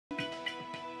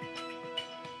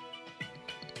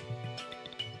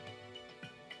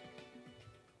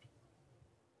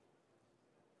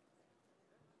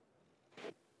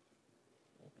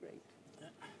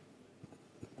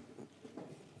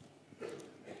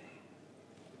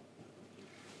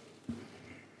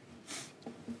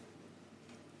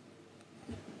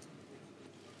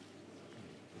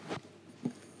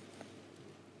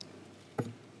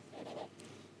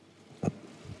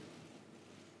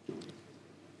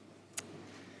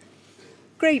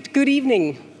Great, good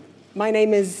evening. My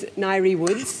name is Nairi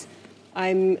Woods.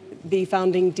 I'm the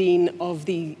founding dean of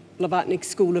the Blavatnik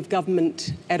School of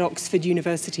Government at Oxford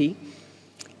University.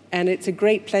 And it's a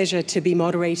great pleasure to be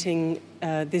moderating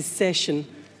this session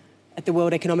at the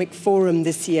World Economic Forum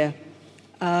this year.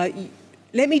 Let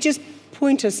me just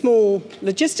point a small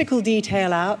logistical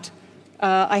detail out.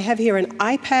 I have here an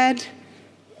iPad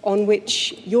on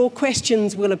which your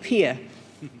questions will appear.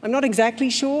 I'm not exactly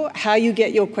sure how you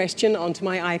get your question onto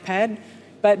my iPad,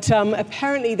 but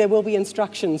apparently there will be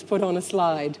instructions put on a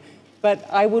slide. But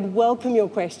I would welcome your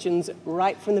questions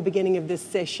right from the beginning of this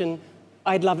session.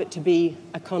 I'd love it to be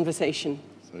a conversation.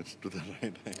 So let's do that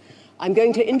right. I'm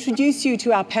going to introduce you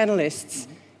to our panelists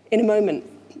in a moment.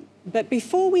 But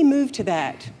before we move to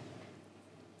that,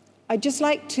 I'd just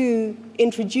like to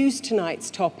introduce tonight's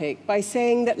topic by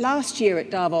saying that last year at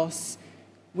Davos,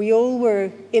 we all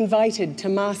were invited to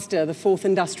master the Fourth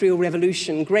Industrial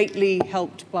Revolution, greatly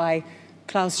helped by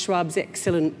Klaus Schwab's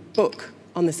excellent book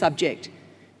on the subject.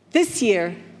 This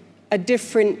year, a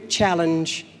different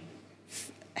challenge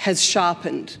has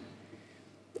sharpened.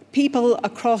 People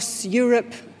across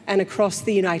Europe and across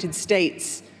the United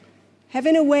States have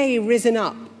in a way risen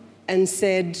up and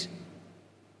said,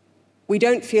 we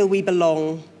don't feel we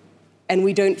belong and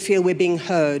we don't feel we're being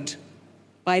heard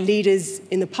by leaders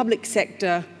in the public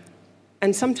sector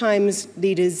and sometimes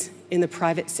leaders in the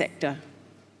private sector.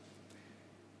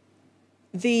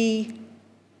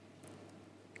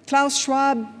 Klaus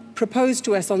Schwab proposed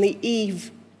to us on the eve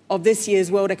of this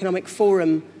year's World Economic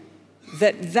Forum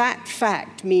that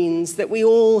fact means that we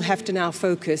all have to now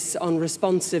focus on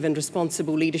responsive and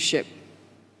responsible leadership.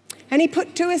 And he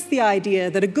put to us the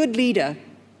idea that a good leader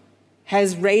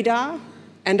has radar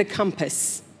and a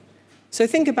compass. So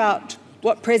think about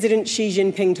what President Xi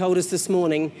Jinping told us this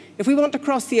morning. If we want to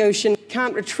cross the ocean, we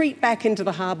can't retreat back into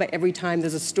the harbor every time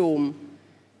there's a storm.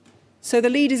 So the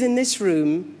leaders in this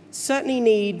room certainly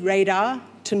need radar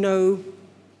to know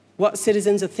what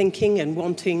citizens are thinking and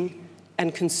wanting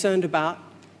and concerned about.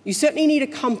 You certainly need a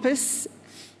compass,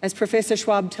 as Professor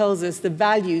Schwab tells us, the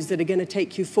values that are going to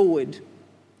take you forward.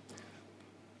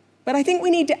 But I think we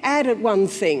need to add one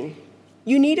thing.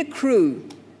 You need a crew.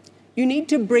 You need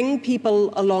to bring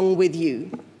people along with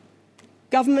you.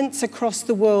 Governments across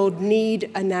the world need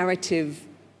a narrative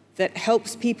that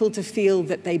helps people to feel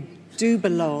that they do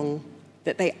belong,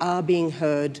 that they are being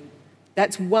heard.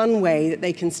 That's one way that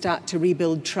they can start to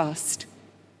rebuild trust.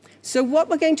 So what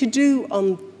we're going to do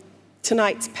on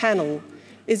tonight's panel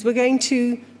is we're going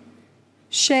to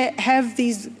have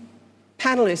these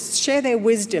panelists share their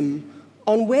wisdom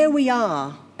on where we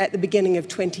are at the beginning of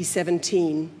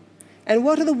 2017. And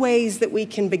what are the ways that we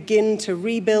can begin to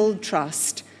rebuild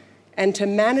trust and to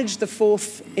manage the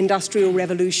Fourth Industrial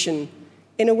Revolution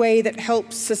in a way that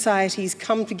helps societies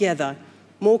come together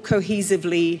more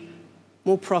cohesively,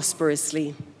 more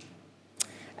prosperously?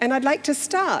 And I'd like to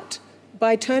start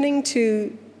by turning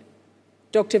to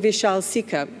Dr. Vishal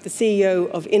Sikka, the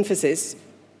CEO of Infosys.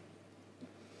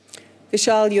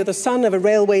 Vishal, you're the son of a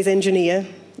railways engineer.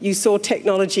 You saw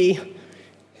technology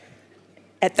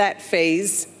at that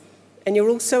phase. And you're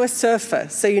also a surfer,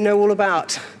 so you know all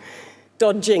about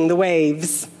dodging the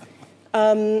waves.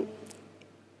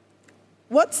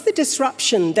 What's the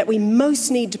disruption that we most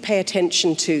need to pay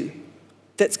attention to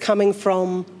that's coming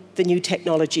from the new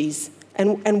technologies?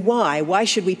 And why? Why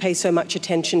should we pay so much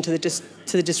attention to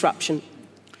the disruption?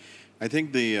 I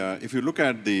think if you look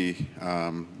at the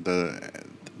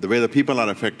way the people are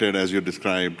affected, as you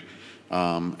described,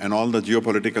 and all the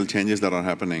geopolitical changes that are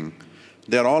happening,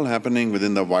 they're all happening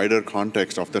within the wider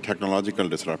context of the technological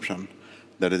disruption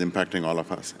that is impacting all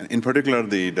of us. And in particular,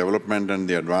 the development and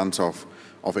the advance of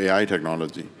AI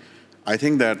technology. I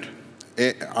think that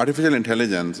artificial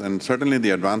intelligence, and certainly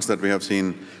the advance that we have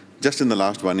seen just in the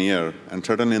last 1 year, and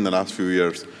certainly in the last few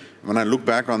years, when I look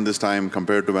back on this time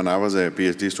compared to when I was a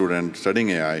PhD student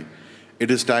studying AI, it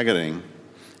is staggering.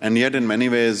 And yet, in many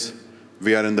ways,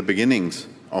 we are in the beginnings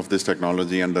of this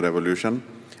technology and the revolution.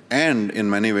 And in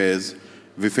many ways,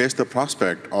 we face the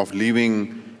prospect of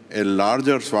leaving a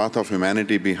larger swath of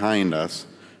humanity behind us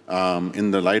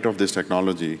in the light of this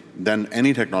technology than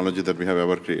any technology that we have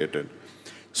ever created.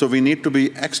 So we need to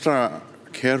be extra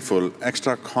careful,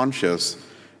 extra conscious,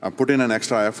 put in an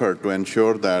extra effort to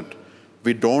ensure that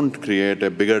we don't create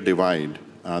a bigger divide,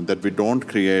 that we don't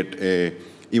create an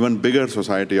even bigger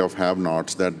society of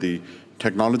have-nots, that the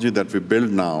technology that we build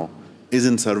now is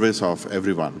in service of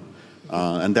everyone.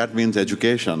 And that means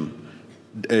education,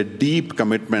 a deep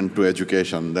commitment to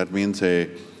education. That means a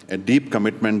deep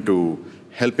commitment to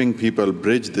helping people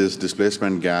bridge this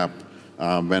displacement gap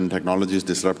when technologies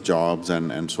disrupt jobs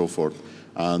and so forth.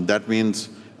 That means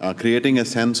creating a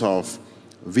sense of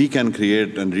we can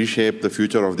create and reshape the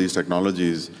future of these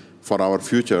technologies for our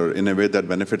future in a way that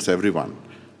benefits everyone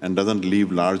and doesn't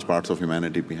leave large parts of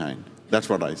humanity behind. That's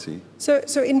what I see.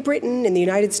 So in Britain, in the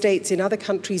United States, in other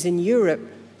countries in Europe,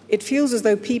 it feels as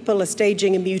though people are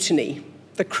staging a mutiny.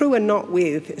 The crew are not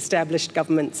with established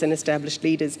governments and established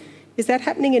leaders. Is that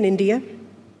happening in India?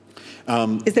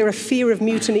 Is there a fear of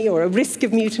mutiny or a risk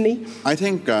of mutiny? I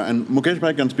think, and Mukesh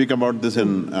Bhai can speak about this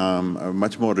in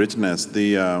much more richness.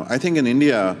 I think in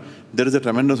India, there is a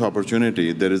tremendous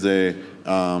opportunity. There is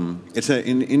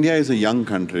India is a young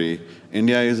country.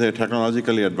 India is a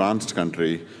technologically advanced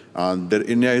country.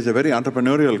 India is a very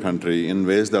entrepreneurial country in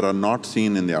ways that are not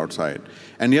seen in the outside.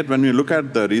 And yet, when we look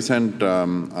at the recent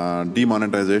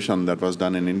demonetization that was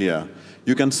done in India,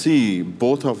 you can see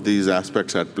both of these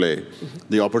aspects at play.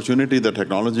 The opportunity that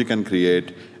technology can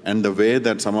create and the way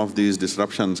that some of these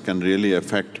disruptions can really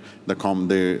affect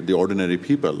the ordinary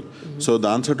people. So the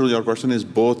answer to your question is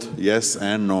both yes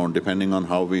and no, depending on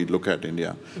how we look at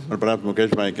India. But perhaps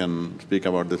Mukesh Bhai can speak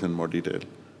about this in more detail.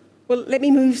 Well, let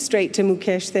me move straight to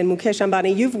Mukesh then. Mukesh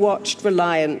Ambani, you've watched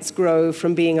Reliance grow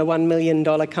from being a $1 million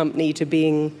company to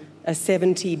being a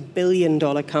 $70 billion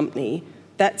company.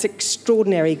 That's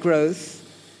extraordinary growth.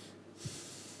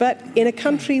 But in a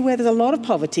country where there's a lot of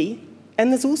poverty,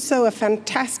 and there's also a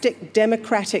fantastic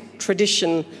democratic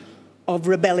tradition of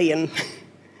rebellion,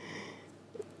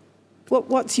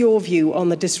 what's your view on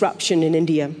the disruption in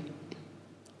India?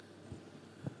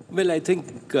 Well, I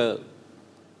think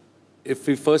if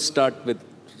we first start with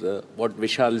what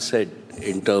Vishal said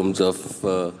in terms of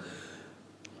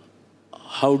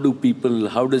how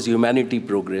does humanity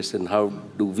progress and how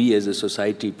do we as a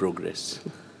society progress,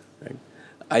 right?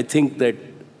 I think that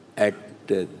at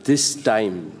this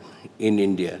time in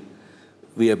India,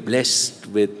 we are blessed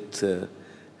with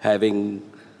having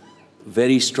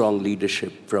very strong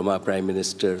leadership from our Prime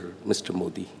Minister, Mr.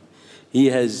 Modi. He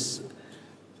has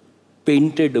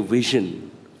painted a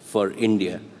vision for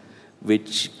India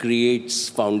which creates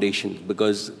foundations,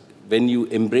 because when you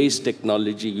embrace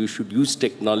technology, you should use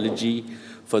technology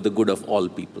for the good of all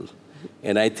people.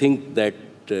 And I think that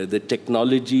the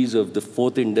technologies of the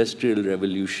fourth industrial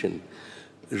revolution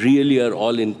really are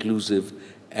all-inclusive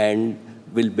and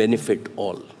will benefit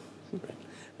all.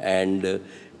 And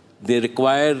they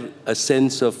require a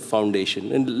sense of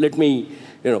foundation. And let me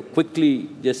quickly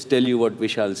just tell you what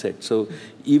Vishal said. So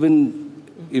even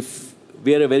if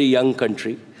we are a very young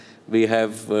country, we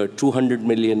have 200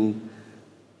 million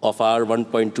of our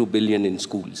 1.2 billion in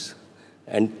schools.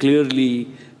 And clearly,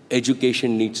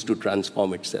 education needs to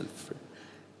transform itself.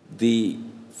 The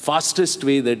fastest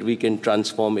way that we can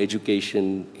transform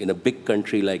education in a big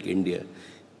country like India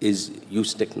is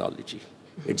use technology.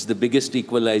 It's the biggest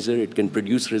equalizer. It can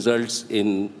produce results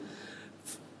in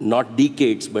not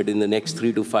decades, but in the next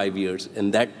 3 to 5 years.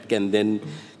 And that can then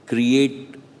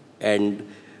create and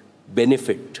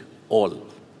benefit all.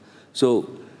 So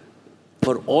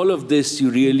for all of this, you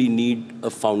really need a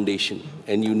foundation.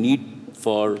 And you need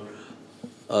for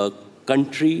a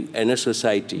country and a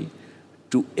society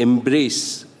to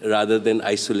embrace rather than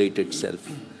isolate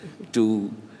itself.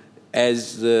 To,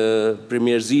 as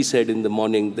Premier Z said in the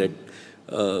morning, that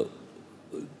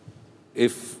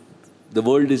if the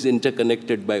world is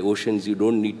interconnected by oceans, you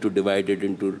don't need to divide it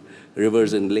into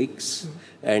rivers and lakes.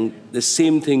 And the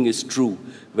same thing is true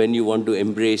when you want to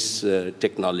embrace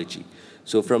technology.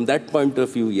 So from that point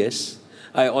of view, yes.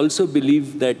 I also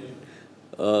believe that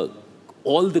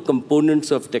all the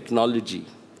components of technology,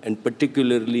 and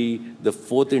particularly the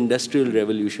fourth industrial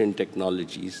revolution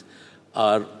technologies,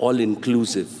 are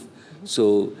all-inclusive.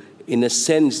 So in a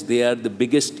sense, they are the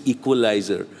biggest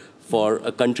equalizer for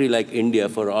a country like India,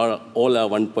 for all our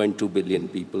 1.2 billion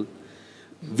people.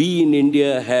 We in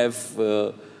India have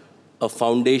a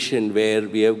foundation where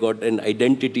we have got an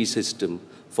identity system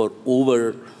for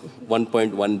over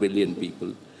 1.1 billion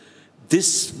people.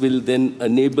 This will then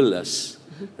enable us,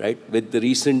 right, with the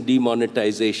recent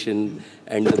demonetization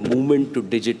and the movement to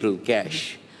digital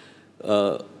cash.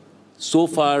 So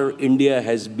far, India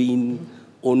has been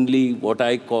only what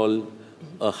I call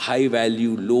a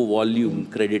high-value, low-volume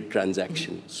credit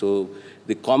transaction. So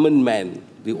the common man,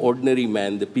 the ordinary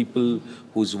man, the people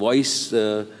whose voice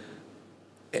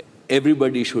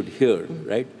everybody should hear,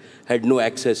 right, had no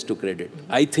access to credit.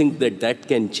 I think that that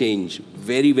can change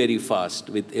very, very fast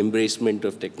with embracement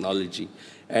of technology.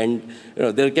 And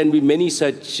there can be many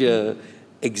such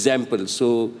examples.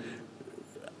 So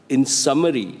in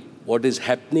summary, what is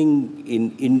happening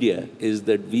in India is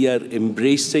that we are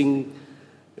embracing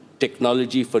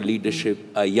technology for leadership.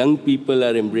 Our young people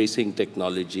are embracing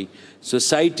technology.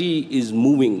 Society is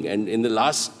moving, and in the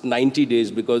last 90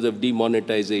 days, because of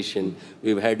demonetization,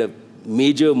 we've had a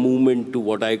major movement to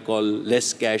what I call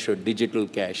less cash or digital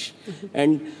cash.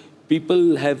 And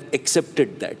people have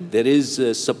accepted that. There is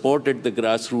support at the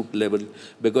grassroots level,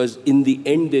 because in the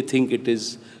end, they think it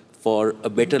is for a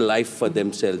better life for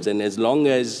themselves. And as long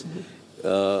as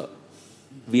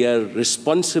we are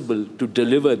responsible to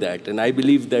deliver that, and I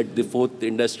believe that the fourth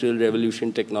industrial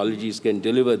revolution technologies can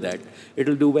deliver that,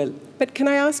 it'll do well. But can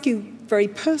I ask you very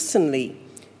personally,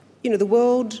 the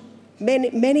world,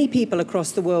 many people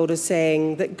across the world are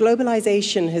saying that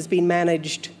globalization has been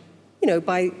managed,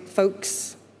 by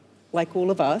folks like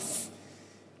all of us,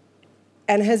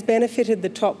 and has benefited the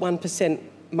top 1%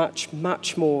 much,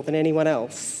 much more than anyone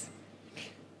else.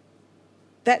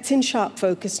 That's in sharp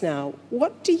focus now.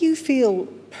 What do you feel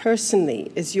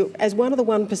personally as one of the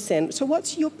 1%? So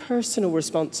what's your personal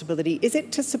responsibility? Is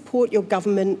it to support your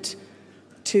government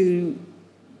to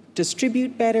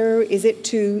distribute better? Is it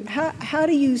to, how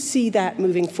do you see that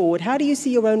moving forward? How do you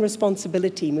see your own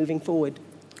responsibility moving forward?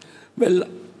 Well,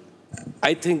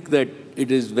 I think that it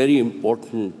is very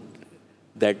important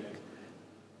that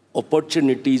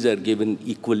opportunities are given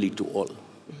equally to all.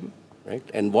 Right?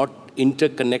 And what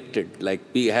interconnected, like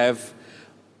we have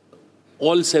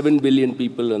all 7 billion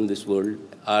people on this world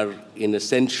are, in a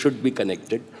sense, should be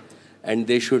connected, and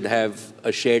they should have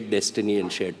a shared destiny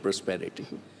and shared prosperity.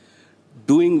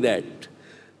 Doing that,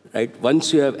 right,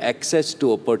 once you have access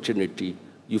to opportunity,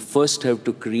 you first have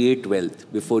to create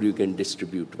wealth before you can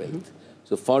distribute wealth.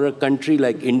 So for a country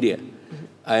like India,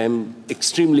 I am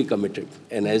extremely committed.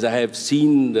 And as I have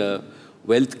seen the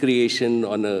wealth creation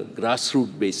on a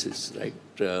grassroots basis, right?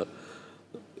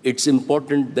 It's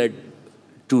important that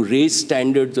to raise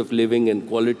standards of living and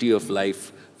quality of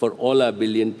life for all our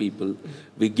billion people,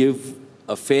 we give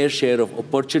a fair share of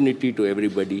opportunity to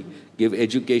everybody, give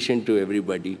education to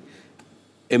everybody,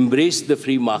 embrace the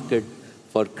free market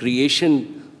for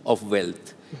creation of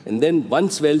wealth. And then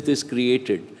once wealth is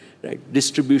created, right,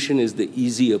 distribution is the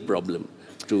easier problem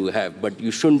to have, but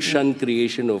you shouldn't shun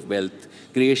creation of wealth.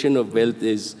 Creation of wealth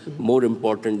is more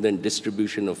important than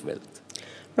distribution of wealth.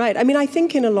 Right. I mean, I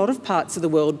think in a lot of parts of the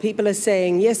world, people are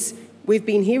saying, yes, we've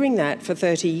been hearing that for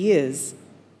 30 years,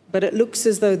 but it looks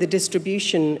as though the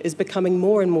distribution is becoming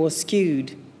more and more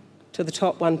skewed to the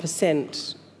top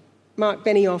 1%. Marc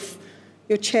Benioff,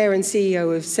 you're chair and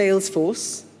CEO of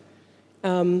Salesforce,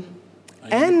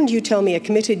 and you tell me a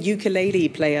committed ukulele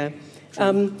player.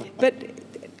 But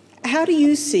how do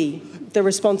you see the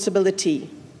responsibility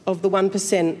of the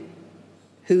 1%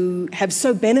 who have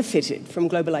so benefited from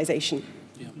globalization?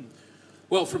 Yeah.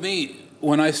 Well, for me,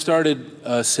 when I started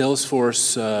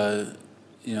Salesforce,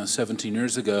 17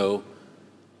 years ago,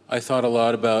 I thought a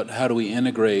lot about how do we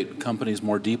integrate companies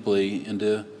more deeply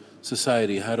into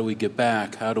society? How do we get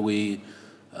back? How do we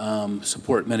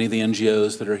support many of the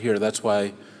NGOs that are here? That's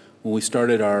why when we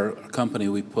started our company,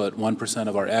 we put 1%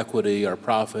 of our equity, our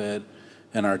profit,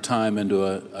 and our time into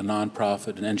a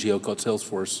nonprofit, an NGO called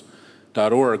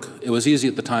Salesforce.org. It was easy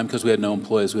at the time because we had no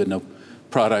employees, we had no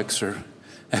products or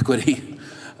equity.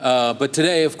 But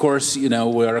today, of course,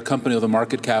 we're a company with a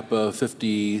market cap of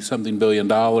 $50-something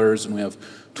billion, and we have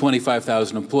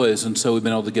 25,000 employees, and so we've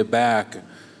been able to give back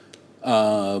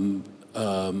hundreds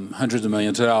of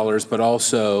millions of dollars, but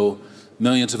also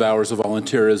millions of hours of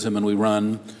volunteerism, and we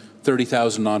run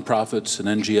 30,000 nonprofits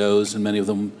and NGOs, and many of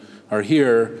them are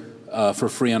here for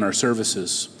free on our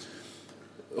services.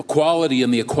 Equality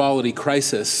and the equality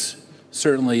crisis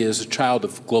certainly is a child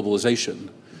of globalization.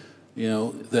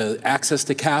 The access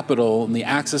to capital and the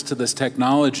access to this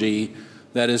technology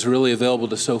that is really available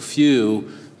to so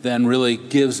few then really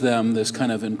gives them this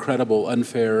kind of incredible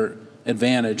unfair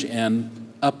advantage,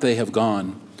 and up they have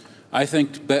gone. I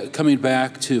think, coming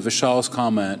back to Vishal's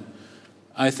comment,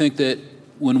 I think that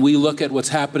when we look at what's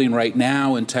happening right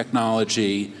now in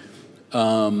technology,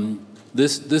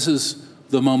 this is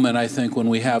the moment, I think, when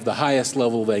we have the highest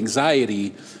level of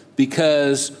anxiety,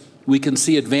 because we can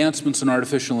see advancements in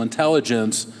artificial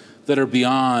intelligence that are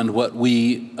beyond what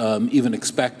we even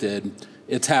expected.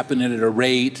 It's happening at a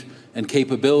rate and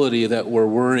capability that we're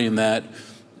worrying that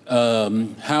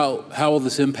how will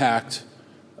this impact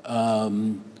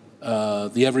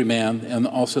the everyman, and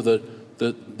also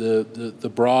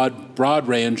the broad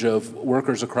range of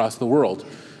workers across the world.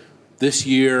 This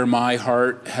year, my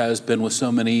heart has been with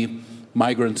so many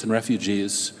migrants and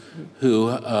refugees,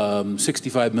 who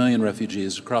 65 million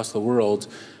refugees across the world,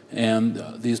 and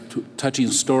these touching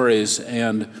stories,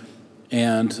 and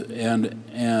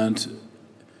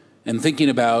thinking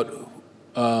about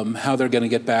how they're going to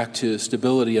get back to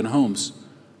stability in homes.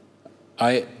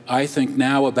 I think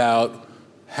now about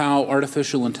how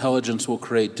artificial intelligence will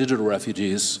create digital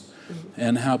refugees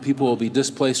and how people will be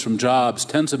displaced from jobs,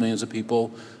 tens of millions of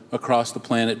people across the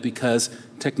planet, because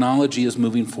technology is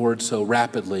moving forward so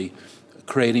rapidly,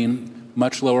 creating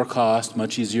much lower cost,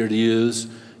 much easier to use,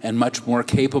 and much more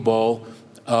capable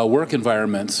work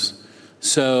environments.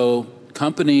 So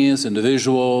companies,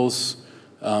 individuals,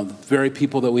 very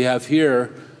people that we have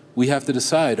here, we have to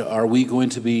decide, are we going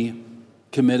to be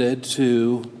committed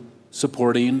to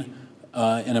supporting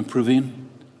and improving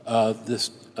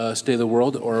this state of the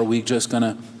world, or are we just going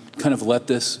to kind of let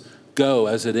this go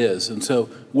as it is? And so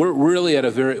we're really at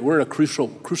a crucial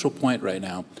point right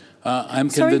now. I'm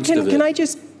convinced of it. Can I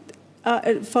just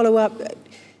follow up?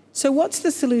 So what's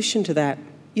the solution to that?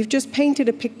 You've just painted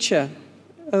a picture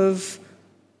of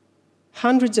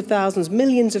hundreds of thousands,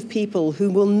 millions of people who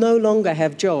will no longer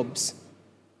have jobs.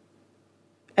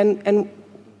 And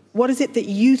what is it that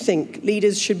you think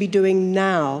leaders should be doing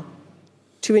now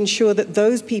to ensure that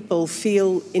those people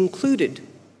feel included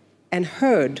and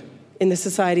heard in the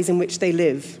societies in which they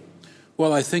live?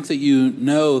 Well, I think that you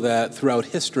know that throughout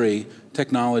history,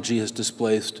 technology has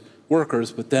displaced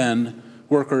workers, but then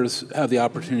workers have the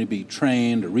opportunity to be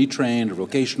trained or retrained or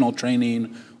vocational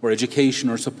training or education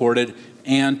or supported.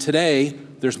 And today,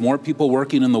 there's more people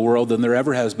working in the world than there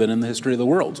ever has been in the history of the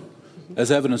world,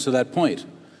 as evidence of that point.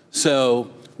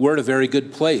 So we're at a very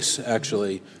good place,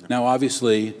 actually. Now,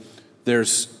 obviously,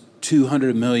 there's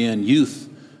 200 million youth,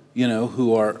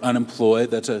 who are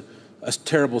unemployed. That's a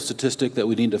terrible statistic that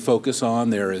we need to focus on.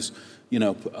 There is,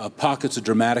 pockets of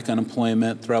dramatic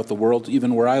unemployment throughout the world,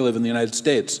 even where I live in the United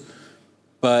States.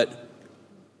 But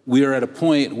we are at a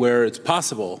point where it's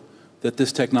possible that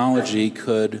this technology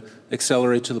could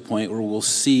accelerate to the point where we'll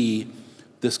see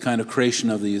this kind of creation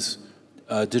of these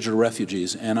digital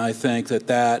refugees. And I think that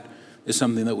that is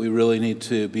something that we really need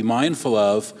to be mindful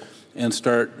of and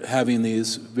start having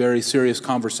these very serious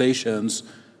conversations,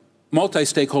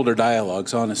 multi-stakeholder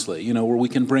dialogues, honestly, where we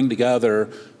can bring together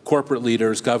corporate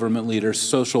leaders, government leaders,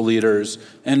 social leaders,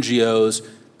 NGOs.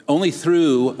 Only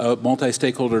through a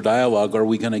multi-stakeholder dialogue are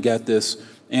we going to get this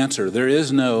answer. There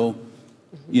is no,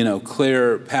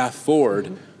 clear path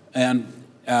forward. And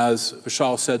as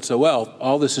Vishal said so well,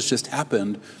 all this has just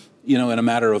happened, in a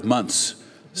matter of months.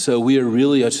 So we are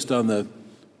really just on the,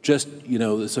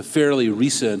 it's a fairly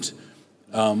recent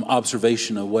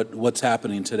observation of what's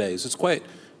happening today. So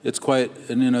it's quite,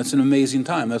 and it's an amazing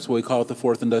time. That's why we call it the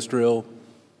Fourth Industrial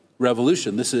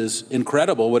Revolution. This is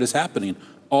incredible what is happening.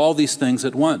 All these things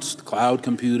at once: cloud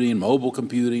computing, mobile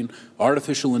computing,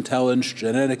 artificial intelligence,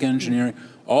 genetic engineering.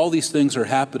 All these things are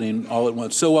happening all at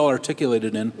once, so well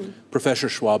articulated in Professor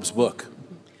Schwab's book.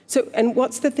 So, and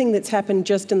what's the thing that's happened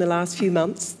just in the last few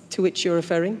months to which you're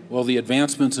referring? Well, the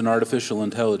advancements in artificial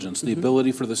intelligence, the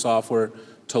ability for the software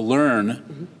to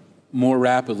learn more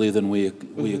rapidly than we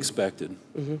expected.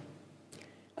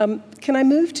 Can I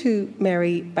move to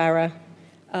Mary Barra?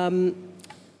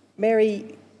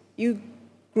 Mary, you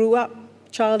grew up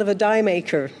child of a die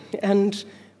maker,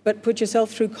 but put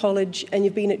yourself through college, and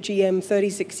you've been at GM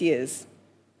 36 years.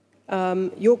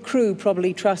 Your crew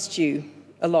probably trust you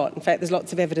a lot. In fact, there's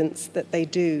lots of evidence that they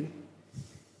do.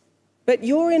 But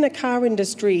you're in a car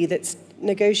industry that's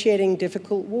negotiating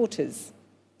difficult waters.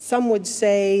 Some would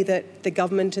say that the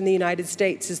government in the United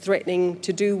States is threatening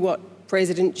to do what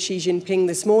President Xi Jinping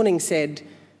this morning said,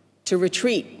 to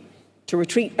retreat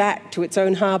back to its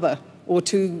own harbor, or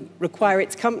to require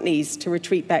its companies to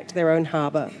retreat back to their own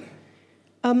harbor.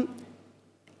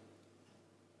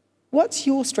 What's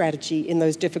your strategy in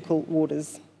those difficult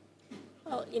waters?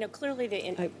 Well, clearly the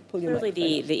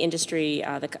industry,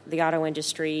 the auto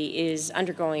industry is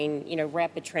undergoing,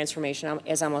 rapid transformation,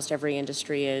 as almost every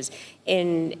industry is,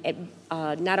 in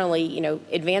not only,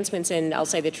 advancements in, I'll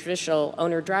say, the traditional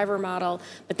owner-driver model,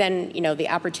 but then, the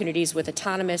opportunities with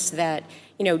autonomous that,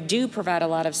 do provide a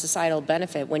lot of societal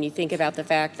benefit when you think about the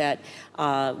fact that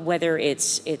whether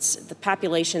it's the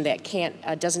population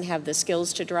that doesn't have the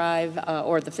skills to drive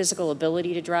or the physical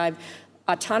ability to drive.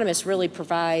 Autonomous really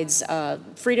provides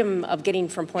freedom of getting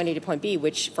from point A to point B,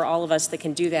 which for all of us that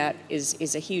can do that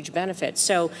is a huge benefit.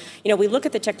 So, we look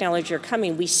at the technology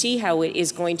coming, we see how it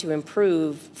is going to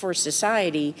improve for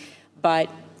society, but,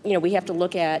 we have to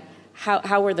look at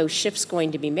how are those shifts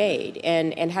going to be made,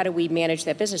 and how do we manage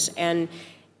that business? And,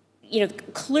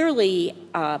 clearly,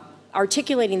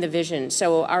 articulating the vision.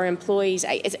 So our employees,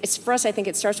 it's for us, I think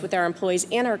it starts with our employees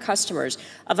and our customers,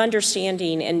 of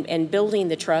understanding and building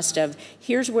the trust of,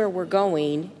 here's where we're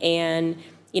going, and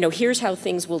here's how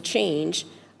things will change.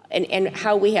 and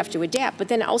how we have to adapt, but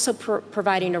then also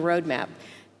providing a roadmap.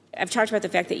 I've talked about the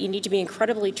fact that you need to be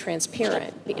incredibly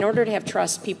transparent. In order to have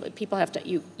trust, people have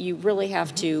to, you really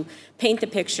have to paint the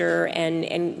picture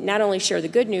and not only share the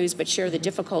good news, but share the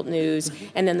difficult news,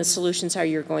 and then the solutions how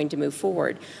you're going to move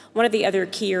forward. One of the other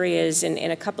key areas, and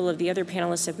a couple of the other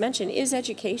panelists have mentioned, is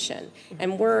education.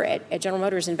 And we're at General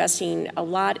Motors investing a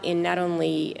lot in not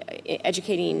only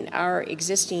educating our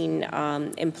existing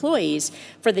employees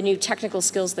for the new technical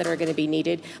skills that are going to be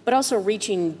needed, but also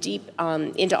reaching deep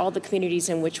into all the communities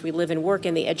in which we live and work,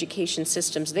 and the education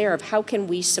systems there of how can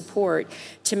we support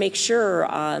to make sure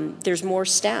there's more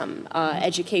STEM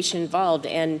education involved.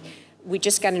 And we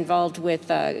just got involved with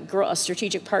a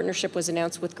strategic partnership was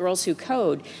announced with Girls Who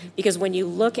Code, because when you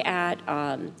look at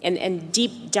and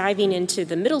deep diving into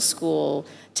the middle school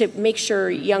to make sure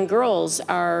young girls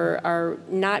are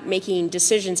not making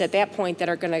decisions at that point that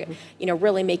are going to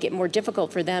really make it more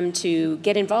difficult for them to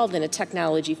get involved in a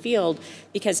technology field,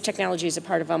 because technology is a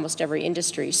part of almost every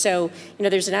industry. So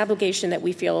there's an obligation that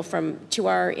we feel to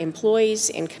our employees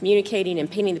in communicating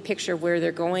and painting the picture of where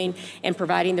they're going and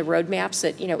providing the roadmaps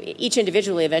that each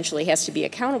individually eventually has to be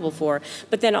accountable for,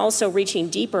 but then also reaching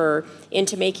deeper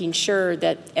into making sure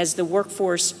that as the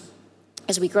workforce,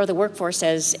 as we grow the workforce,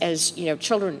 as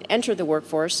children enter the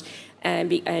workforce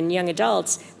and young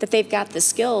adults, that they've got the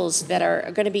skills that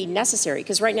are going to be necessary.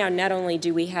 Because right now, not only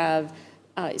do we have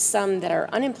some that are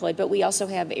unemployed, but we also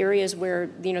have areas where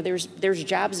there's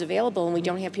jobs available and we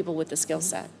don't have people with the skill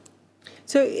set.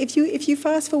 So if you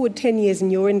fast forward 10 years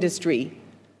in your industry,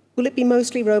 will it be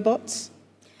mostly robots?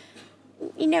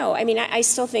 I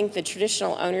still think the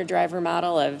traditional owner-driver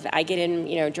model of I get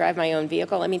in, drive my own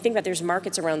vehicle. Think about there's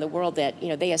markets around the world that,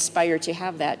 they aspire to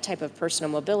have that type of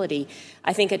personal mobility.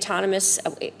 I think autonomous,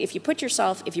 if you put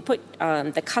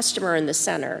the customer in the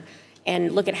center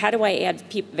and look at how do I add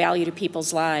value to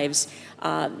people's lives,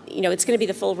 it's going to be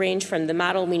the full range from the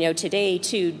model we know today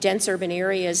to dense urban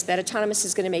areas that autonomous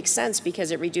is going to make sense because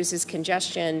it reduces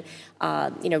congestion.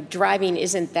 Driving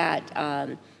isn't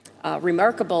that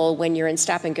remarkable when you're in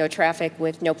stop-and-go traffic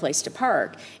with no place to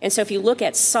park. And so if you look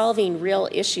at solving real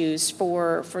issues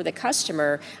for the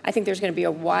customer, I think there's going to be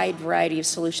a wide variety of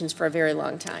solutions for a very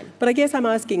long time. But I guess I'm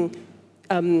asking,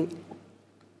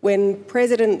 when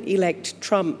President-elect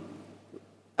Trump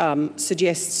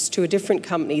suggests to a different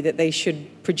company that they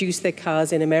should produce their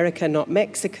cars in America, not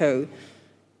Mexico,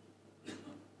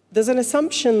 there's an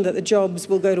assumption that the jobs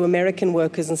will go to American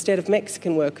workers instead of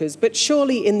Mexican workers, but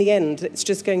surely in the end, it's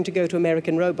just going to go to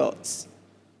American robots.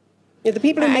 The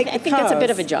people who make the cars. I think that's a bit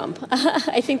of a jump.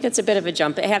 I think that's a bit of a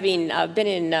jump. Having been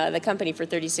in the company for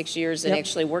 36 years and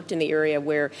actually worked in the area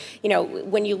where,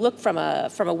 when you look from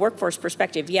a workforce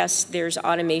perspective, yes, there's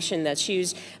automation that's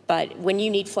used, but when you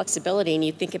need flexibility and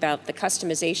you think about the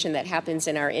customization that happens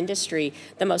in our industry,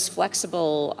 the most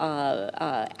flexible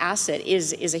asset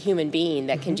is a human being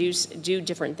that can do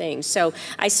different things. So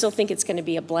I still think it's going to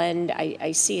be a blend.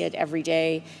 I see it every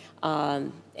day.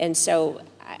 And so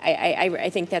I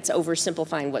think that's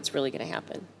oversimplifying what's really going to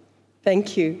happen.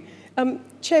 Thank you.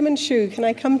 Chairman Xu, can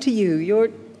I come to you? You're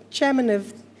chairman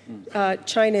of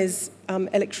China's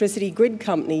electricity grid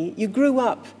company. You grew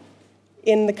up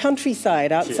in the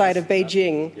countryside outside of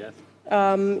Beijing. Yes.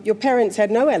 Your parents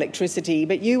had no electricity,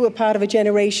 but you were part of a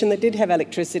generation that did have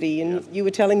electricity, and you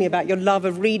were telling me about your love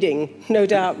of reading, no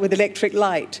doubt, with electric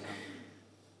light.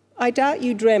 I doubt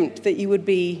you dreamt that you would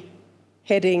be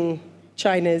heading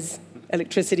China's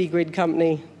electricity grid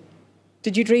company.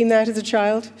 Did you dream that as a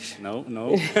child? No.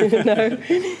 No?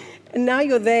 And now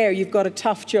you're there, you've got a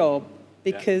tough job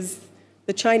because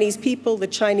the Chinese people, the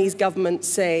Chinese government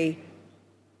say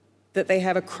that they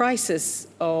have a crisis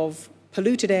of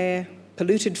polluted air,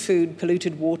 polluted food,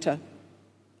 polluted water.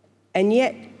 And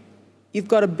yet you've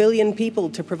got 1 billion people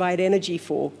to provide energy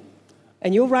for.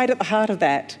 And you're right at the heart of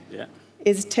that. Yeah.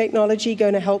 Is technology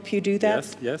going to help you do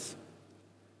that? Yes.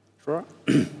 Sure.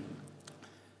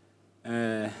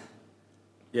 I'm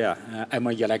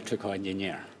an electrical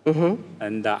engineer,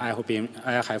 and I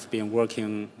have been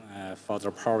working for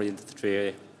the power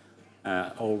industry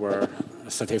over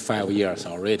 35 years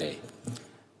already.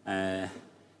 In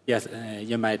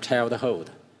my childhood,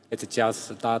 it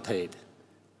just started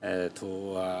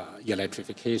to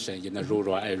electrification in the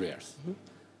rural areas.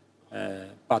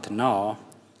 But now,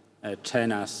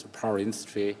 China's power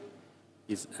industry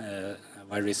is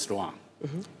very strong.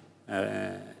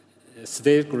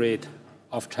 State Grid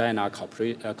of China,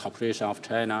 Corporation of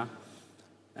China,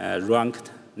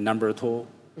 ranked number 2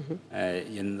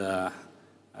 in the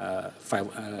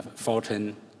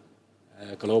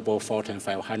Global Fortune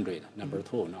 500, number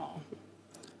 2 now.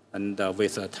 And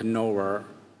with a turnover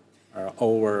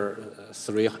over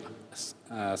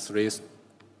 $300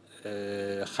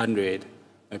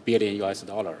 billion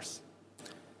US.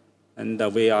 And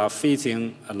we are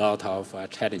facing a lot of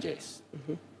challenges.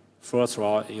 First of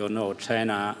all, you know,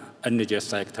 China energy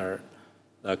sector,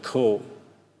 the coal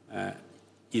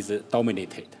is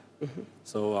dominated.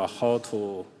 So how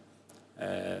to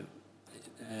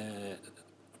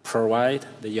provide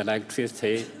the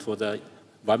electricity to the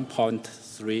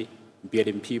 1.3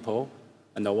 billion people,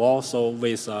 and also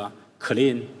with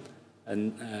clean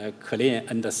and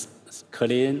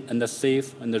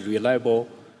safe and reliable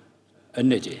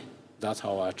energy. That's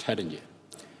our challenge.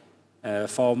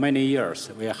 For many years,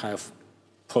 we have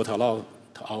put a lot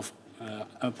of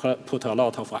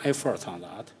effort on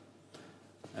that.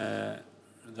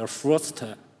 The first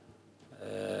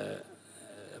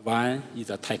one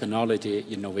is a technology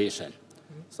innovation.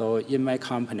 So in my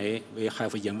company, we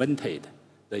have invented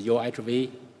the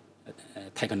UHV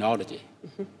technology.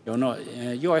 You know,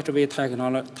 UHV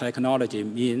technology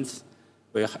means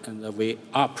we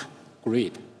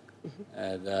upgrade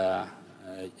the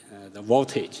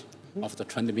voltage of the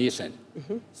transmission.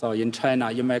 So in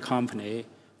China, in my company,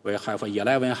 we have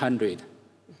 1100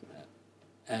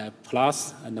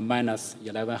 plus and minus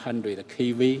 1100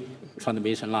 kV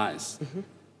transmission lines.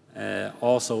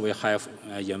 Also, we have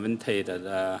invented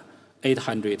the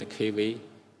 800 kV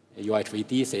UHV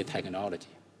DC technology.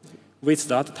 With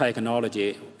that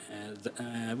technology,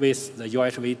 with the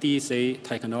UHV DC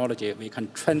technology, we can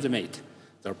transmit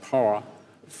the power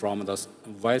from the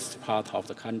west part of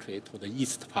the country to the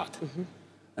east part.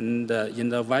 And in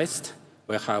the west,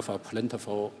 we have a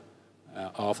plentiful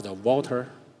of the water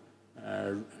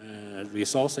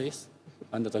resources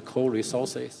and the coal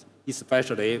resources.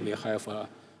 Especially, we have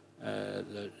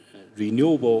the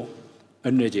renewable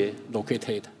energy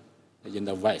located in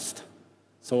the west.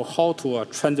 So how to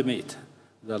transmit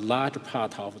the large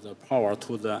part of the power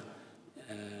to the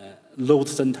load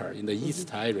center in the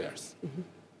east areas.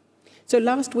 So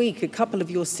last week, a couple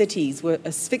of your cities were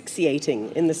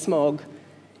asphyxiating in the smog.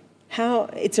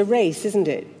 It's a race, isn't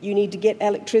it? You need to get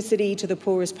electricity to the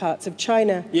poorest parts of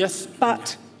China. Yes.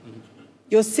 But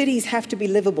your cities have to be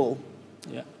livable.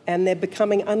 Yeah. And they're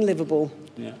becoming unlivable.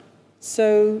 Yeah.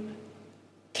 So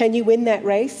can you win that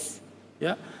race?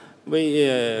 Yeah. We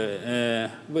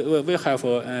have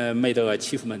made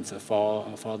achievements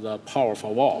for the power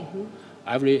for all.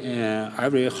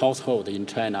 Every household in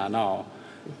China now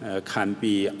can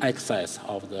be access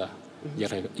of the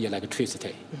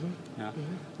electricity. Yeah.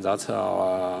 That's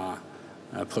our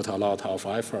put a lot of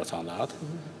effort on that.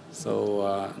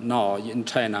 So now in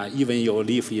China, even you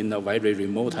live in the very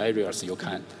remote areas, you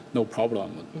can no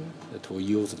problem to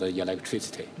use the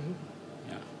electricity.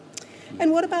 Yeah.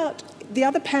 And what about the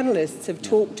other panelists have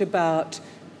talked about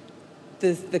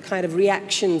the kind of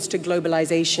reactions to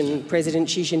globalization. President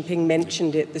Xi Jinping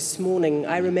mentioned it this morning.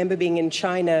 I remember being in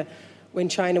China when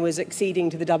China was acceding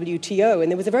to the WTO,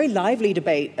 and there was a very lively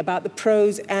debate about the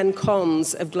pros and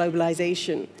cons of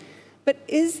globalization. But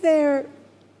is there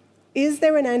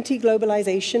an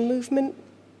anti-globalization movement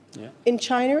in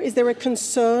China? Is there a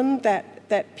concern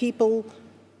that people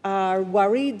are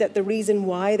worried that the reason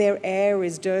why their air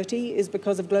is dirty is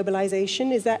because of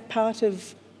globalization? Is that part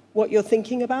of what you're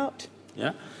thinking about?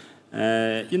 Yeah.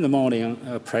 In the morning,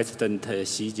 President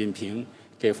Xi Jinping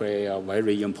gave a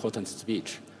very important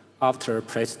speech. After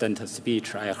President's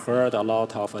speech, I heard a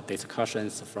lot of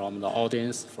discussions from the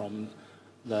audience, from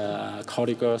the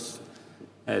colleagues.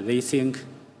 They think,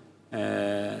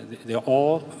 they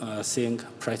all think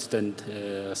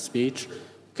President's speech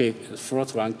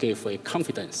first one gave a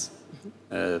confidence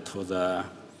to the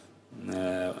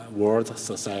world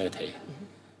society.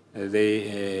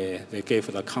 They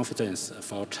gave the confidence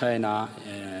for China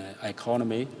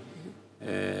economy,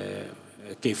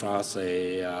 gave us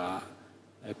a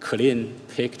clean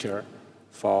picture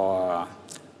for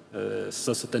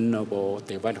sustainable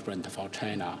development for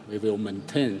China. We will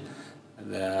maintain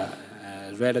the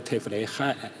relatively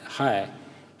higher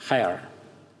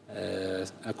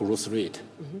growth rate.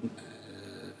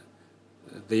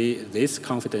 This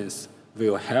confidence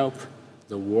will help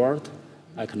the world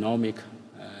economic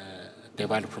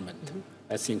development.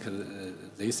 I think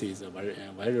this is a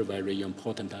very, very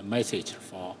important message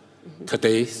for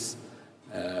today's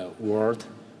world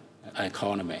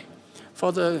economy.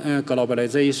 For the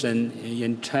globalization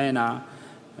in China,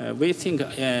 we think,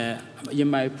 in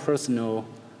my personal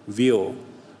view,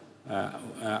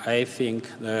 I think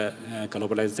the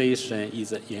globalization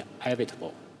is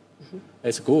inevitable.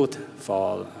 It's good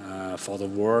for the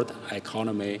world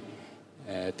economy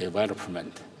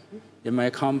development. In my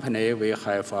company, we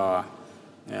have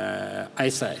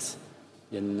assets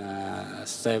in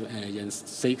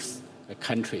 6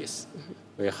 countries.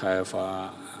 We have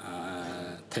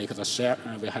taken the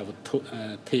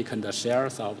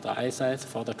shares of the assets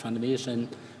for the transmission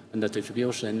and the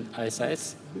distribution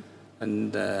assets,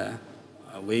 and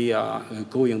we are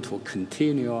going to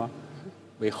continue.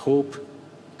 We hope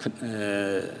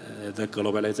the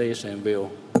globalization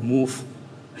will move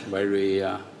very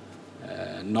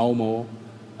normal,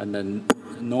 and then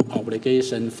no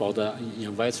obligation for the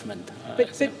investment.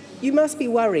 But you must be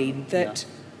worried that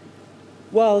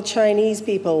while Chinese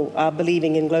people are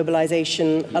believing in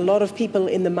globalization, a lot of people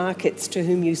in the markets to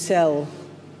whom you sell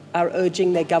are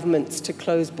urging their governments to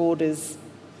close borders.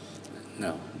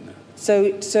 No.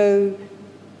 So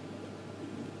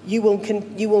you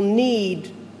will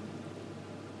need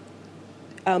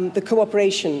the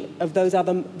cooperation of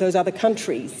those other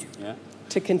countries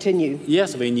to continue.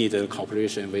 Yes, we need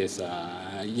cooperation with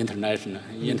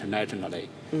internationally.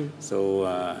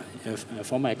 So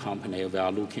for my company,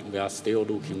 we are still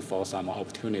looking for some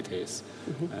opportunities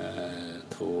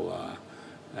to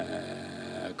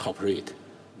cooperate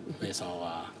with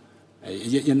our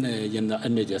in the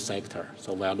energy sector.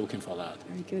 So we are looking for that.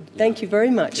 Very good. Thank you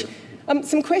very much.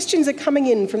 Some questions are coming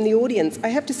in from the audience. I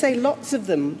have to say, lots of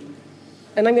them.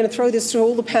 And I'm going to throw this to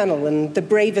all the panel, and the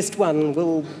bravest one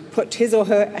will put his or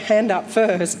her hand up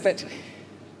first. But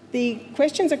the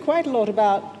questions are quite a lot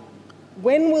about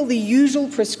when will the usual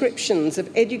prescriptions of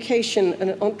education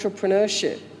and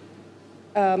entrepreneurship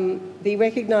be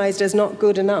recognized as not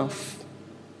good enough?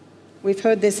 We've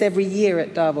heard this every year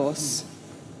at Davos.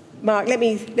 Marc, let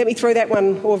me throw that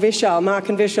one, or Vishal, Marc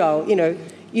and Vishal. You know,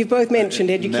 you've both mentioned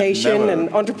education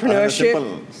and entrepreneurship. I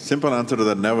have a simple answer to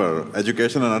that: never.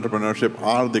 Education and entrepreneurship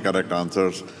are the correct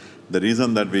answers. The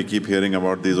reason that we keep hearing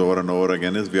about these over and over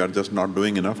again is we are just not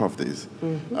doing enough of these.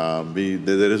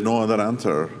 There is no other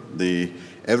answer.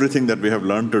 Everything that we have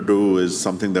learned to do is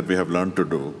something that we have learned to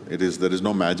do. There is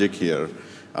no magic here.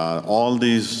 All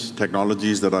these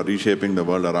technologies that are reshaping the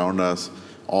world around us,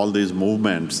 all these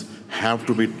movements have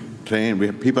to be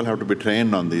trained. People have to be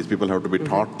trained on these. People have to be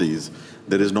taught these.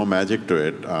 There is no magic to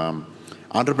it.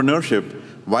 Entrepreneurship.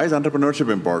 Why is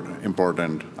entrepreneurship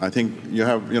important? I think you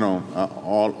have,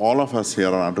 all of us here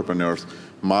are entrepreneurs.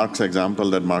 Marc's example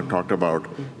that Marc talked about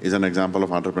is an example of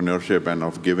entrepreneurship and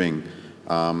of giving.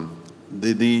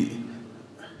 The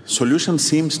solution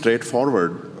seems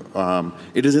straightforward.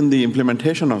 It is in the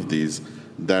implementation of these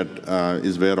that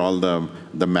is where all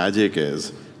the magic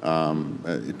is.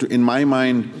 In my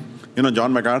mind,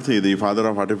 John McCarthy, the father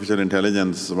of artificial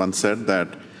intelligence, once said that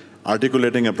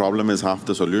articulating a problem is half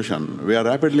the solution. We are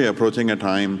rapidly approaching a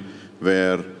time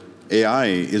where AI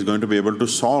is going to be able to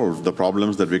solve the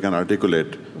problems that we can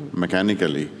articulate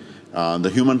mechanically. The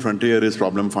human frontier is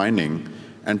problem finding.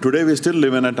 And today we still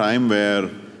live in a time where,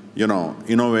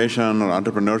 innovation or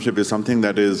entrepreneurship is something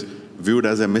that is viewed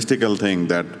as a mystical thing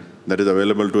that is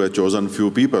available to a chosen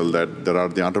few people, that there are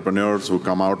the entrepreneurs who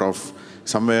come out of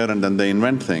somewhere and then they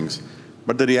invent things.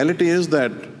 But the reality is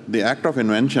that the act of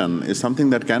invention is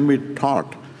something that can be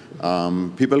taught.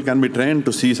 People can be trained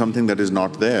to see something that is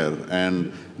not there,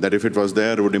 and that if it was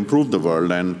there, it would improve the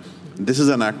world. And this is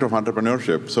an act of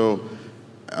entrepreneurship. So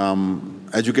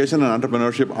education and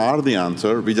entrepreneurship are the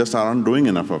answer. We just aren't doing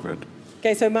enough of it.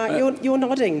 Okay, so Marc, you're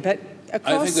nodding, but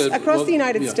across the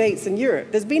United States and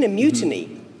Europe, there's been a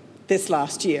mutiny this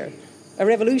last year, a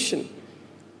revolution.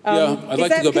 I'd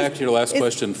like to go back to your last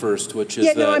question first, which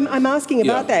is I'm asking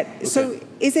about that. Okay. So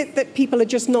is it that people are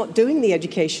just not doing the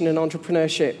education and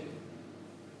entrepreneurship?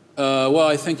 Well,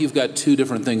 I think you've got two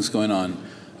different things going on.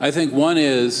 I think one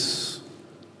is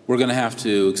we're going to have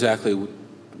to, exactly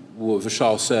what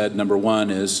Vishal said, number one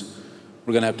is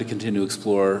we're going to have to continue to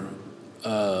explore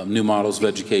new models of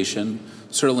education.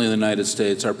 Certainly in the United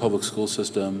States, our public school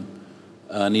system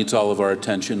needs all of our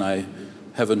attention. I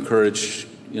have encouraged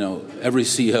every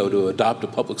CEO to adopt a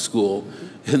public school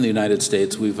in the United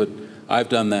States. I've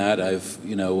done that.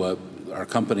 Our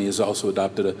company has also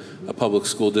adopted a public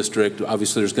school district.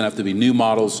 Obviously, there's going to have to be new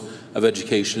models of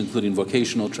education, including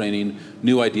vocational training,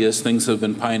 new ideas, things that have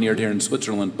been pioneered here in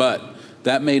Switzerland, but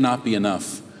that may not be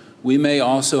enough. We may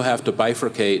also have to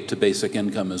bifurcate to basic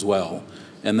income as well.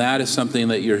 And that is something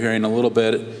that you're hearing a little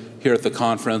bit here at the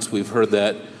conference. We've heard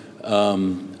that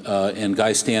in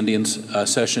Guy Standing's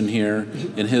session here,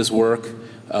 in his work.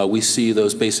 We see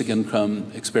those basic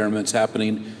income experiments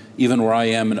happening even where I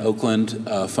am in Oakland,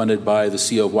 funded by the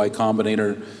CEO of Y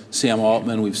Combinator, Sam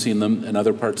Altman. We've seen them in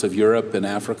other parts of Europe and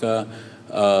Africa,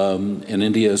 in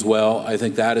India as well. I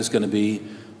think that is going to be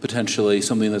potentially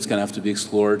something that's going to have to be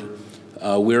explored.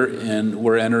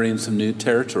 We're entering some new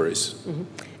territories.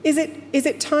 Is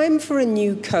it time for a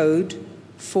new code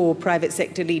for private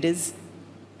sector leaders.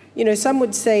 You know, some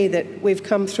would say that we've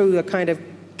come through a kind of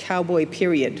cowboy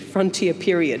period, frontier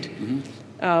period,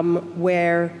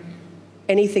 where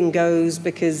anything goes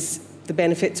because the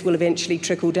benefits will eventually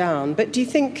trickle down. But do you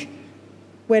think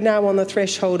we're now on the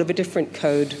threshold of a different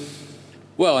code?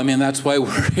 Well, I mean, that's why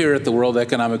we're here at the World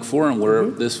Economic Forum, where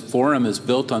this forum is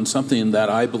built on something that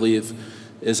I believe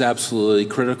is absolutely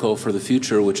critical for the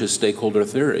future, which is stakeholder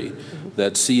theory,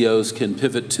 that CEOs can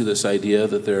pivot to this idea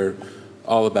that they're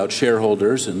all about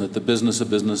shareholders and that the business of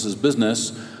business is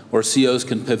business, or CEOs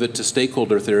can pivot to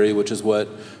stakeholder theory, which is what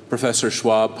Professor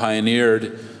Schwab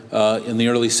pioneered in the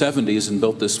early 70s and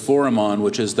built this forum on,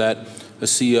 which is that a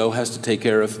CEO has to take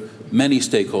care of many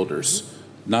stakeholders,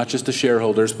 not just the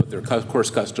shareholders, but their, of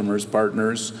course, customers,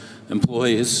 partners,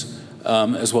 employees,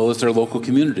 as well as their local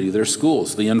community, their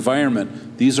schools, the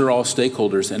environment. These are all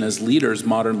stakeholders. And as leaders,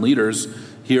 modern leaders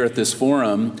here at this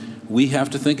forum, we have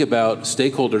to think about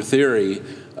stakeholder theory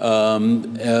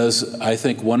as, I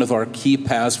think, one of our key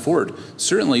paths forward.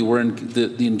 Certainly, we're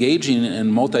engaging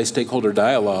in multi-stakeholder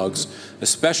dialogues,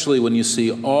 especially when you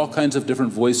see all kinds of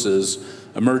different voices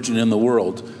emerging in the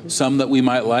world, some that we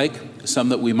might like, some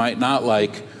that we might not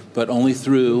like, but only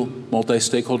through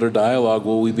multi-stakeholder dialogue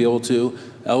will we be able to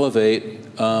elevate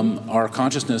our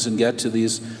consciousness and get to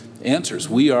these answers.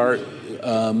 We are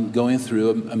going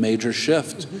through a major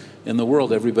shift in the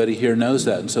world. Everybody here knows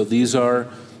that. And so these are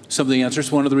some of the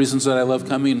answers. One of the reasons that I love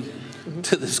coming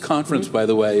to this conference, by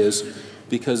the way, is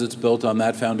because it's built on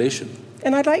that foundation.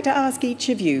 And I'd like to ask each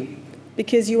of you,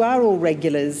 because you are all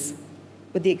regulars,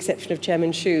 with the exception of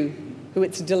Chairman Xu, who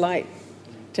it's a delight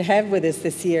to have with us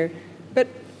this year. But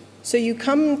so you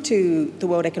come to the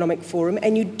World Economic Forum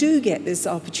and you do get this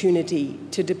opportunity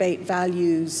to debate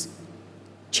values,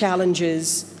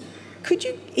 challenges. Could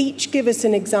you each give us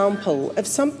an example of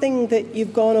something that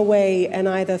you've gone away and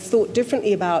either thought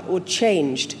differently about or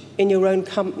changed in your own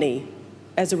company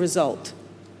as a result?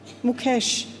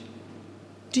 Mukesh,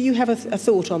 do you have a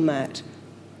thought on that?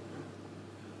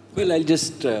 Well, I'll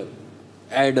just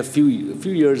add a few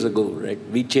years ago, right?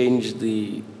 We changed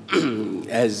the,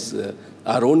 as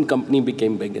our own company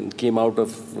became big and came out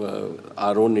of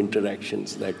our own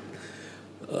interactions, that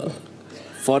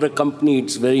for a company,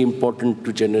 it's very important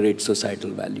to generate societal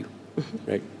value,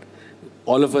 right?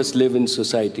 All of us live in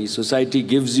society. Society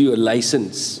gives you a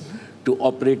license to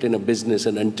operate in a business,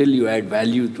 and until you add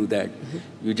value to that,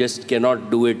 you just cannot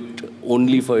do it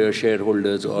only for your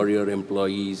shareholders or your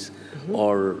employees,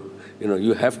 or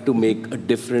you have to make a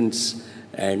difference.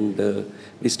 And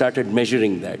we started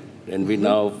measuring that, and we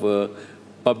now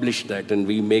publish that, and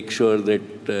we make sure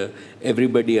that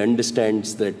everybody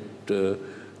understands that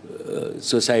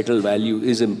societal value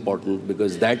is important,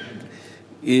 because that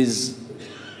is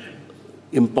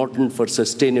important for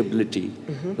sustainability,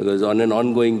 because on an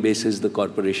ongoing basis the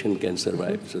corporation can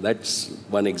survive. So that's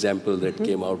one example that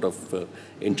came out of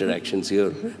interactions here,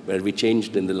 where we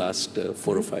changed in the last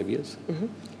 4 or 5 years.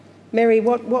 Mary,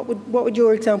 what would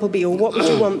your example be, or what would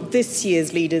you want this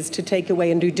year's leaders to take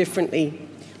away and do differently?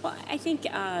 Well, I think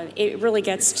it really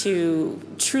gets to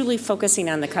truly focusing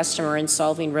on the customer and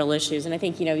solving real issues. And I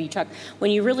think, you talk,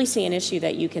 when you really see an issue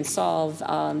that you can solve,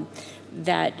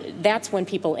 that's when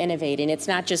people innovate. And it's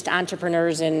not just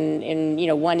entrepreneurs in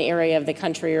one area of the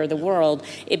country or the world,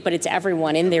 but it's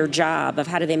everyone in their job of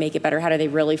how do they make it better, how do they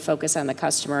really focus on the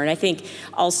customer. And I think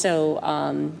also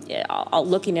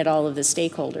looking at all of the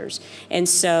stakeholders. And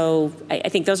so I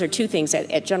think those are two things.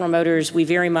 At General Motors, we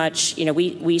very much,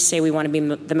 we say we want to be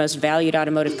the most valued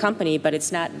automotive company, but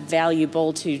it's not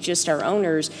valuable to just our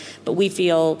owners, but we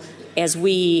feel as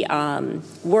we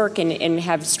work and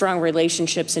have strong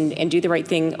relationships and do the right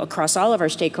thing across all of our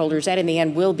stakeholders, that in the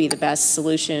end will be the best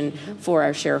solution for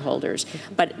our shareholders.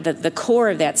 But the core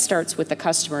of that starts with the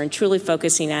customer and truly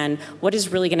focusing on what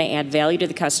is really going to add value to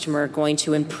the customer, going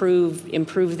to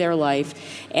improve their life.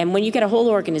 And when you get a whole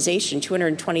organization,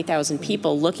 220,000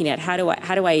 people looking at how do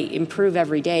I improve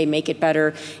every day, make it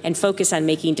better, and focus on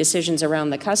making decisions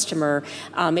around the customer,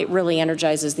 it really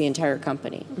energizes the entire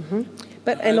company.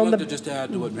 I'd love to just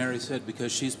add to what Mary said,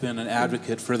 because she's been an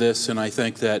advocate for this, and I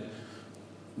think that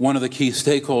one of the key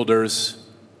stakeholders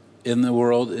in the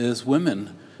world is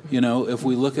women. If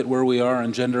we look at where we are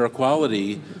in gender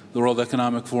equality, the World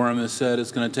Economic Forum has said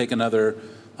it's going to take another,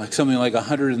 something like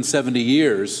 170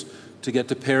 years to get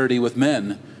to parity with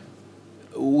men.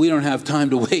 We don't have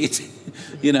time to wait.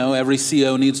 Every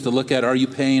CEO needs to look at, are you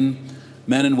paying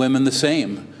men and women the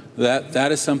same?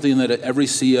 That is something that every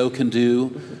CEO can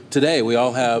do today. We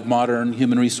all have modern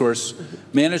human resource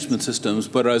management systems,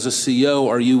 but as a CEO,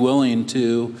 are you willing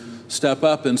to step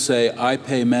up and say, I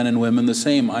pay men and women the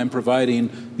same. I'm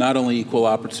providing not only equal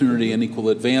opportunity and equal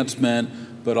advancement,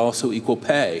 but also equal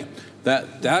pay.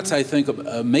 That's, I think,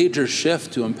 a major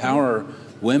shift to empower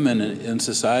women in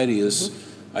society is,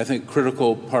 I think,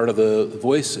 critical part of the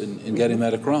voice in getting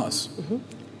that across.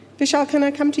 Vishal, can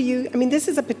I come to you? I mean, this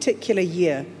is a particular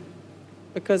year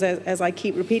because, as I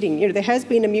keep repeating, there has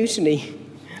been a mutiny.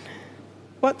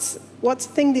 What's the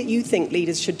thing that you think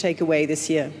leaders should take away this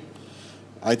year?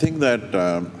 I think that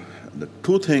the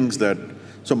two things that,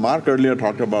 so Marc earlier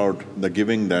talked about the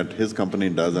giving that his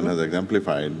company does and has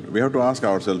exemplified. We have to ask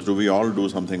ourselves, do we all do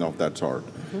something of that sort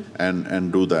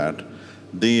and do that?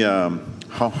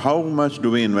 How much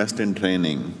do we invest in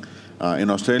training?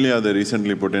 In Australia, they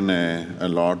recently put in a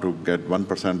law to get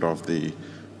 1% of the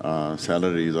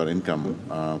salaries or income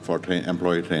for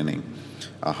employee training.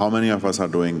 How many of us are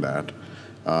doing that?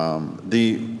 I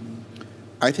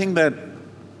think that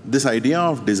this idea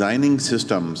of designing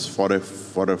systems for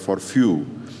few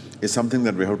is something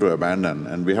that we have to abandon,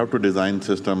 and we have to design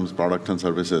systems, products, and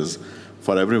services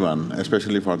for everyone,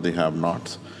 especially for the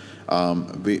have-nots.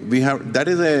 That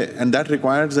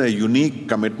requires a unique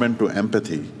commitment to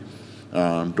empathy.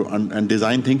 And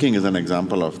design thinking is an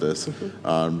example of this.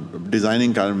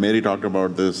 Designing cars, Mary talked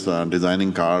about this,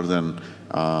 designing cars and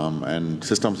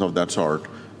systems of that sort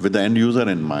with the end user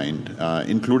in mind,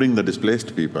 including the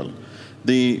displaced people.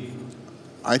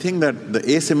 I think that the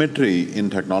asymmetry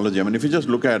in technology, I mean, if you just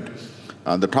look at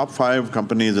the top 5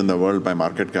 companies in the world by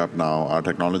market cap now are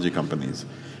technology companies.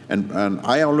 And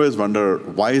I always wonder,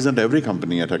 why isn't every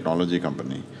company a technology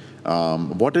company?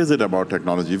 What is it about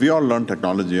technology? We all learned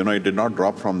technology. It did not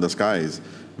drop from the skies.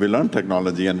 We learned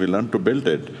technology and we learned to build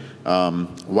it.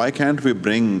 Why can't we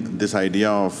bring this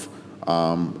idea of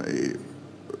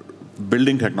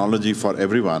building technology for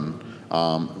everyone,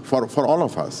 for all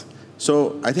of us?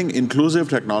 So I think inclusive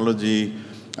technology,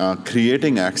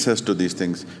 creating access to these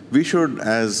things, we should,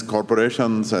 as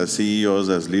corporations, as CEOs,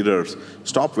 as leaders,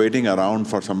 stop waiting around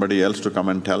for somebody else to come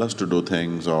and tell us to do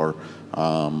things or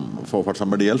for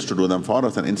somebody else to do them for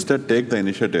us, and instead take the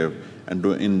initiative and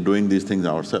in doing these things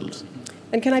ourselves.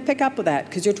 And can I pick up with that?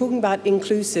 Because you're talking about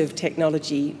inclusive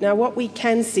technology. Now, what we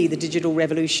can see the digital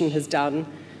revolution has done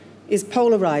is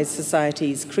polarized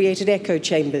societies, created echo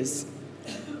chambers,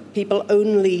 people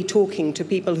only talking to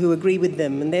people who agree with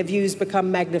them, and their views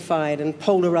become magnified and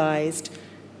polarized.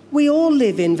 We all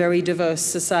live in very diverse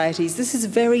societies. This is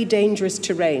very dangerous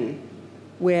terrain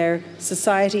where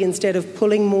society, instead of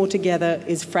pulling more together,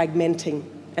 is fragmenting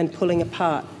and pulling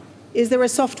apart. Is there a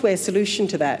software solution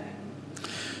to that?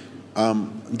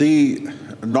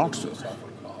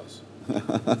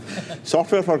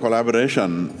 Software for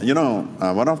collaboration,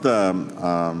 one of the,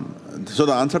 so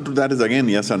the answer to that is again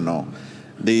yes and no.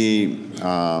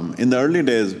 In the early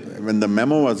days, when the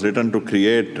memo was written to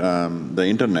create the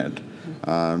internet,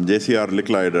 J.C.R.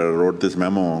 Licklider wrote this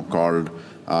memo called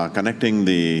Connecting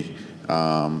the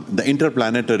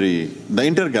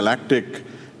Intergalactic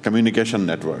Communication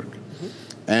Network.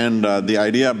 And the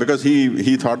idea, because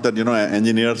he thought that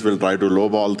engineers will try to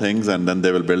lowball things and then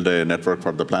they will build a network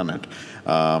for the planet,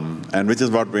 and which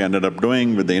is what we ended up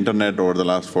doing with the internet over the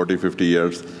last 40, 50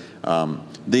 years.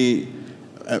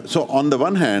 So on the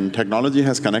one hand, technology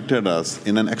has connected us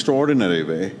in an extraordinary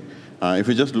way. If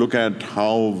you just look at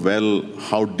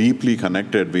how deeply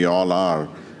connected we all are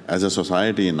as a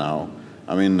society now.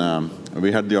 I mean,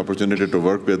 we had the opportunity to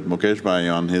work with Mukesh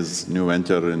on his new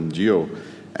venture in Geo.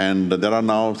 And there are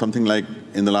now something like,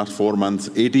 in the last 4 months,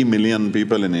 80 million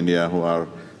people in India who are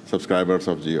subscribers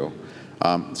of Geo.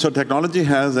 So technology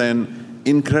has an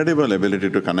incredible ability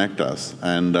to connect us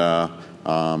and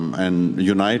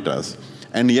unite us.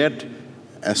 And yet,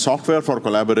 a software for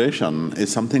collaboration is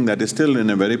something that is still in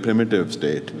a very primitive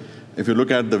state. If you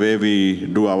look at the way we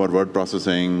do our word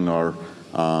processing or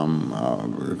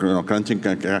crunching,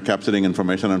 capturing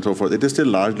information and so forth, it is still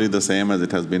largely the same as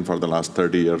it has been for the last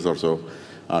 30 years or so.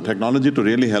 Technology to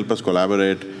really help us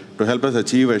collaborate, to help us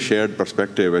achieve a shared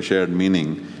perspective, a shared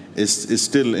meaning, is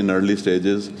still in early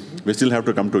stages. We still have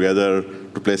to come together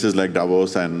to places like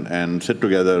Davos and sit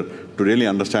together to really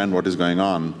understand what is going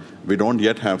on. We don't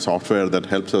yet have software that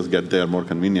helps us get there more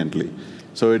conveniently.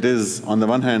 So it is, on the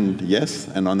one hand, yes,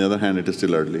 and on the other hand, it is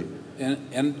still early.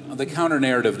 And the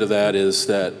counter-narrative to that is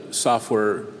that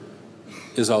software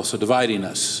is also dividing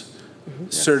us.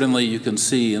 Yes. Certainly you can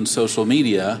see in social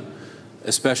media,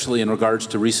 especially in regards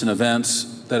to recent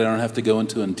events that I don't have to go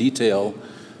into in detail,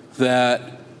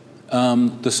 that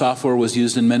the software was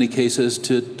used in many cases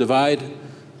to divide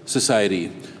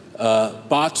society.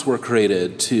 Bots were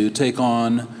created to take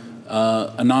on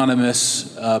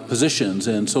anonymous positions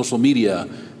in social media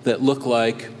that look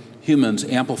like humans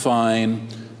amplifying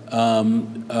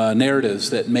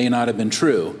narratives that may not have been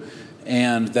true.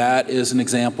 And that is an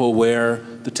example where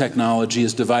the technology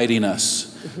is dividing us.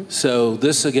 So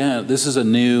this, again, this is a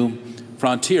new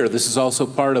frontier. This is also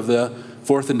part of the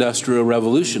fourth industrial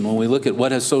revolution. When we look at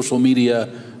what has social media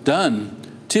done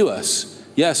to us,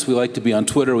 yes, we like to be on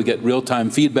Twitter, we get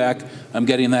real-time feedback. I'm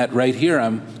getting that right here.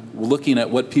 I'm looking at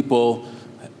what people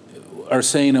are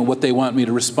saying and what they want me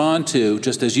to respond to,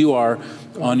 just as you are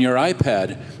on your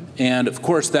iPad. And of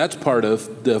course, that's part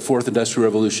of the fourth industrial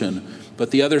revolution. But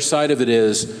the other side of it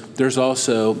is there's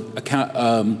also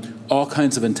all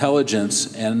kinds of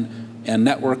intelligence and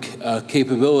network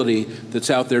capability that's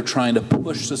out there trying to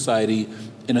push society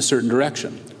in a certain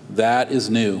direction. That is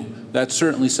new. That's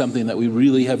certainly something that we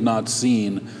really have not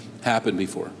seen happen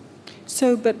before.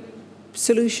 So, but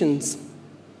solutions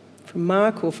from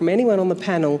Marc or from anyone on the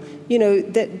panel, you know,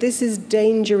 that this is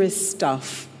dangerous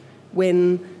stuff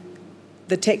when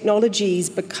the technologies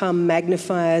become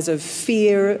magnifiers of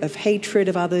fear, of hatred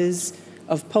of others,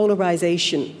 of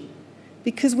polarization.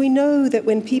 Because we know that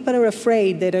when people are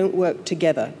afraid, they don't work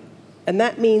together. And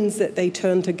that means that they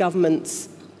turn to governments,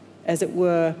 as it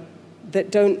were,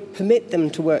 that don't permit them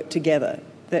to work together,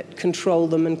 that control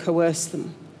them and coerce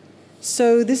them.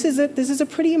 So this is a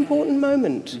pretty important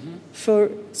moment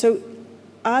so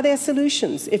are there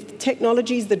solutions? If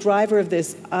technology is the driver of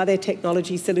this, are there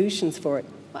technology solutions for it?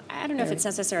 Well, I don't know if it's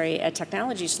necessarily a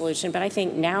technology solution, but I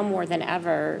think now more than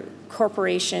ever,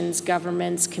 corporations,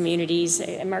 governments, communities,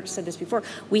 and Marc said this before,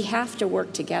 we have to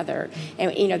work together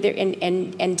and, you know,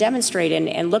 and demonstrate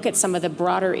and look at some of the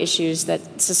broader issues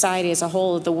that society as a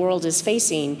whole, the world is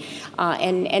facing,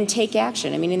 and take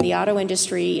action. I mean, in the auto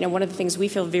industry, you know, one of the things we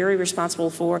feel very responsible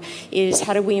for is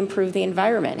how do we improve the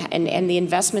environment and the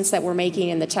investments that we're making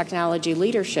in the technology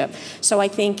leadership. So I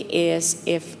think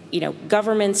if you know,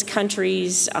 governments,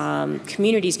 countries,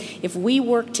 communities, if we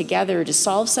work together to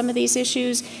solve some of these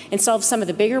issues and solve some of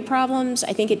the bigger problems,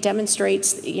 I think it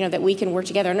demonstrates, you know, that we can work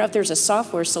together. I don't know if there's a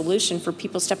software solution for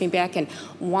people stepping back and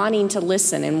wanting to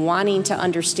listen and wanting to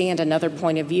understand another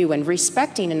point of view and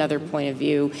respecting another point of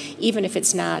view, even if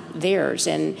it's not theirs.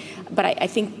 But I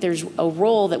think there's a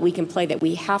role that we can play that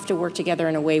we have to work together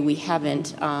in a way we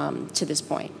haven't to this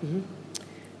point.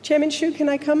 Chairman Xu, can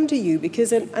I come to you?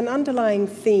 Because an underlying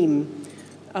theme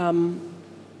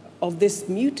of this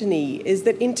mutiny is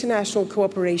that international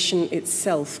cooperation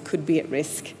itself could be at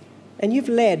risk. And you've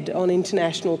led on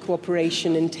international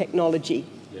cooperation in technology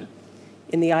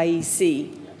in the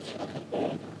IEC.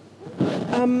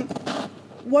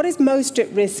 What is most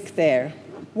at risk there?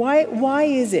 Why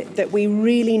is it that we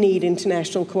really need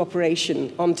international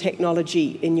cooperation on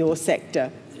technology in your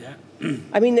sector?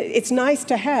 I mean, it's nice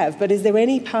to have, but is there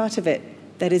any part of it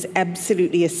that is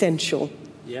absolutely essential?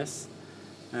 Yes.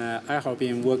 I have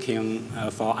been working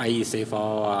for IEC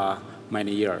for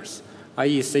many years.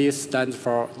 IEC stands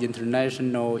for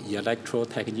International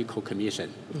Electrotechnical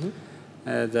Commission.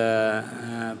 The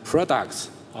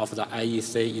products of the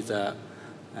IEC is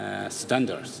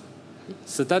standards.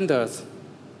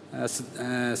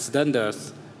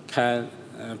 Standards can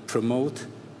promote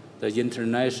the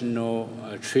international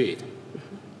trade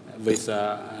with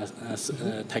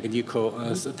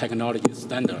technology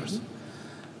standards.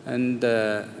 And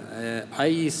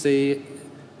IEC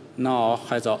now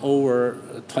has over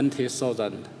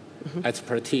 20,000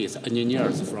 expertise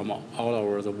engineers from all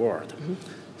over the world.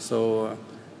 So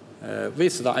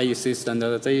with the IEC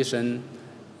standardization,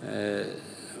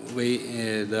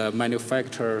 the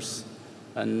manufacturers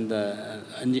and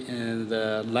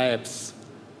the labs,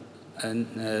 and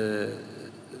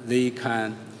they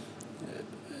can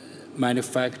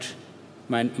manufacture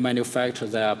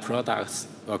their products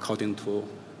according to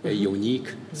a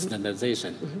unique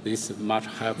standardization. This is much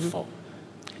helpful.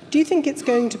 Do you think it's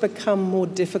going to become more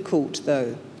difficult,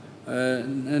 though?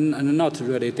 Not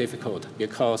really difficult,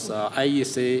 because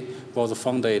IEC was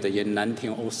founded in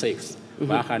 1906,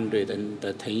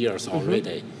 110 years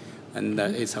already, and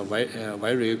it's a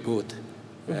very good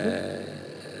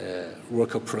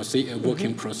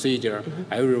working procedure.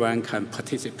 Everyone can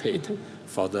participate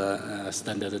for the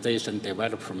standardization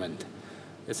development.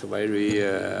 It's a very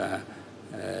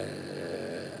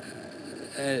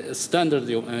standard.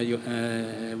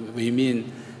 We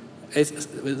mean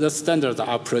the standards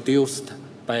are produced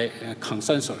by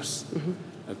consensus.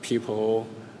 People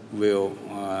will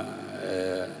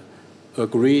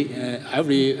agree.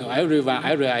 Every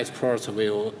expert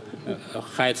will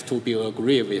have to be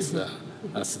agree with the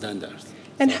standards.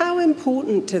 And how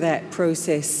important to that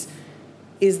process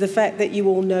is the fact that you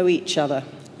all know each other?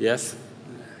 Yes.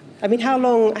 I mean, how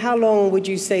long would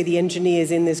you say the engineers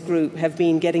in this group have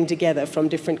been getting together from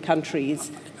different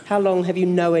countries? How long have you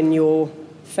known your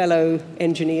fellow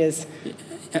engineers?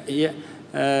 Yeah,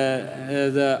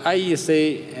 the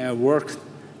IEC work,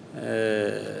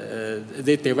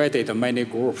 they divided many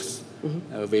groups.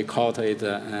 We called it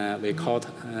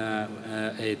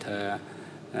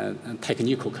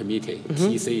technical committee,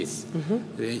 TCs.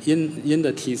 In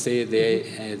the TC,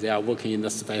 they are working in the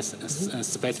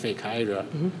specific area.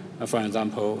 For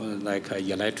example, like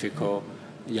electrical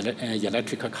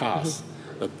cars.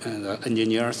 The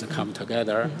engineers come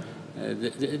together.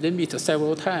 They meet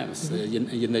several times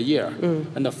in a year,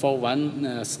 and for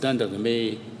one standard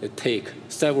may take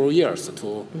several years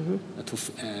to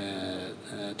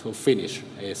finish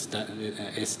a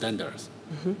standard.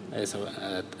 It's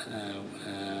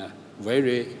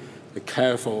very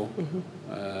careful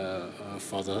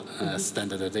for the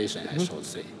standardization, I should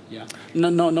say. Yeah,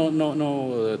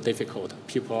 no difficult.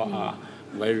 People are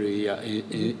very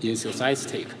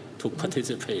enthusiastic to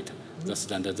participate the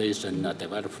standardization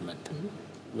development.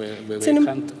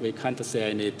 We can't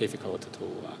say any difficult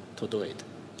to do it.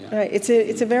 Yeah. Right.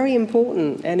 It's a very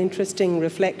important and interesting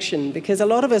reflection, because a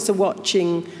lot of us are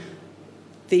watching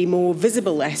the more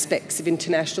visible aspects of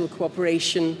international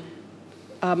cooperation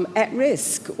at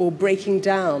risk or breaking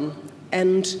down,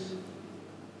 and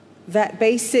that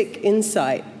basic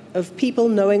insight of people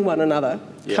knowing one another,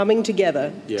 coming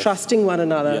together, trusting one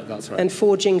another, right, and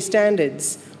forging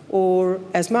standards, or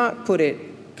as Marc put it,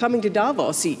 coming to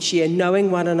Davos each year,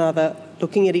 knowing one another,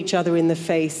 looking at each other in the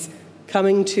face,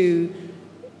 coming to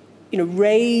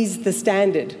raise the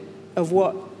standard of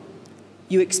what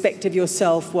you expect of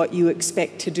yourself, what you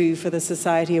expect to do for the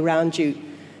society around you.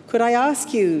 Could I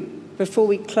ask you, before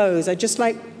we close, I'd just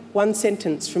like one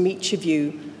sentence from each of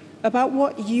you about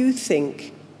what you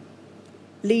think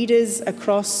leaders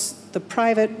across the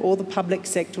private or the public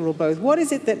sector or both, what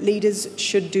is it that leaders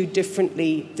should do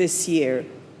differently this year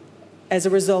as a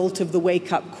result of the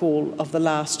wake-up call of the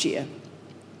last year?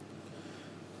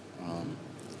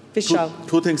 Vishal.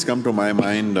 Two things come to my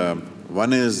mind.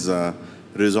 One is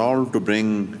resolve to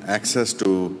bring access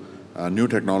to new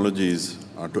technologies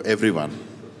to everyone.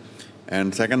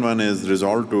 And second one is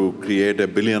resolve to create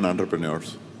 1 billion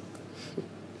entrepreneurs.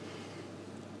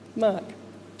 Marc.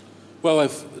 Well,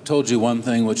 I've told you one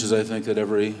thing, which is I think that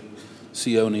every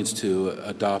CEO needs to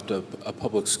adopt a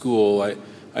public school.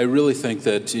 I really think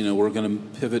that we're going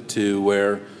to pivot to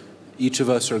where each of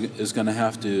us is going to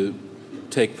have to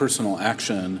take personal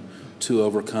action to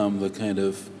overcome the kind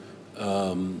of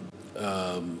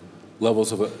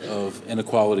levels of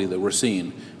inequality that we're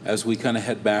seeing. As we kind of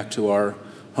head back to our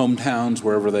hometowns,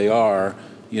 wherever they are,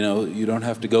 you don't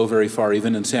have to go very far,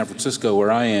 even in San Francisco,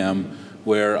 where I am,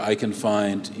 where I can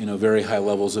find very high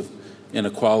levels of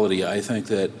inequality. I think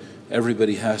that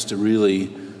everybody has to really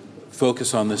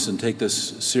focus on this and take this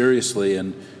seriously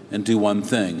and do one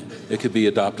thing. It could be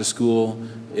adopt a school.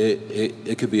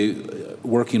 It could be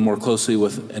working more closely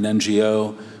with an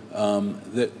NGO.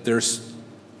 There's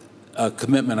a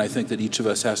commitment I think that each of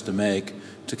us has to make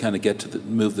to kind of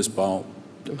move this ball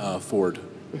forward.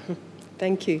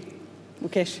 Thank you.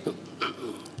 Mukesh.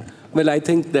 Well, I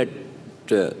think that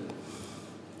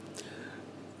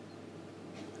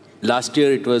last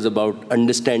year it was about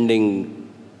understanding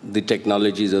the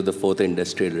technologies of the fourth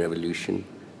industrial revolution.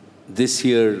 This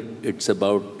year it's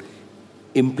about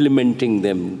implementing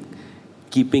them,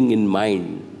 keeping in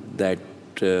mind that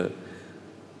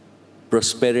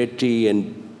prosperity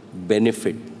and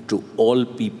benefit to all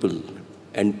people,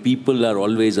 and people are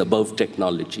always above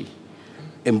technology.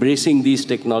 Embracing these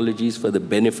technologies for the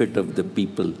benefit of the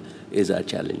people is our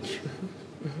challenge.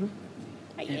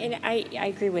 And I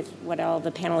agree with what all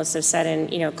the panelists have said,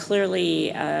 and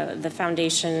clearly the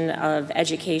foundation of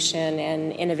education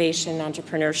and innovation,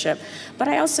 entrepreneurship. But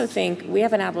I also think we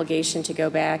have an obligation to go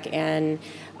back and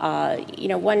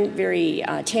one very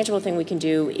tangible thing we can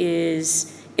do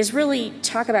is really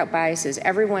talk about biases.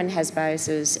 Everyone has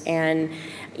biases, and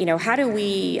how do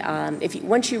we?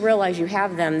 Once you realize you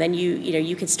have them, then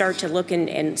you can start to look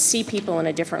and see people in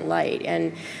a different light,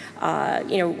 and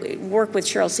work with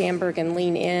Sheryl Sandberg and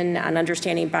lean in on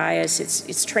understanding bias.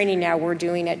 It's training now we're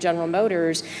doing at General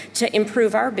Motors to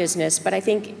improve our business, but I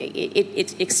think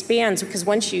it expands, because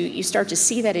once you start to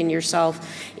see that in yourself,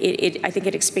 I think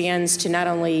it expands to not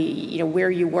only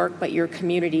where you work, but your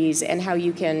communities, and how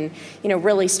you can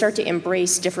really start to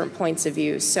embrace different points of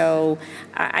view. So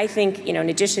I think in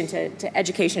addition to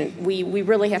education, we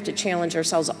really have to challenge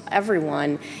ourselves,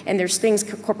 everyone, and there's things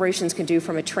corporations can do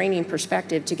from a training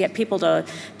perspective to get people to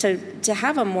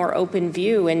have a more open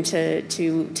view and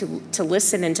to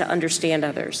listen and to understand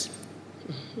others.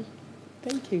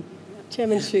 Thank you.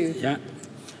 Chairman Xu. Yeah.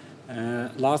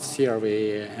 Last year,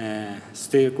 we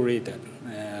State Grid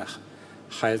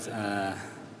has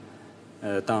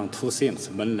done two things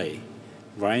mainly.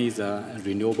 One is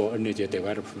renewable energy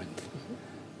development.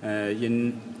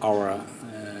 In our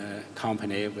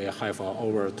company, we have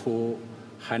over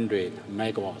 200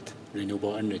 megawatt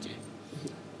renewable energy.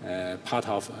 Part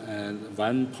of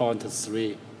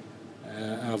 130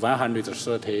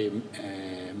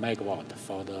 megawatt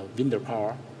for the wind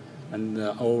power, and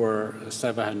over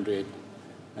 700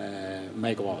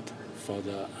 megawatt for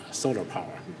the solar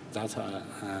power. That's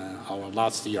our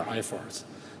last year efforts.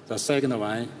 The second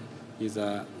one is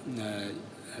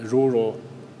rural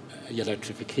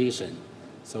electrification.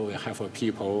 So we have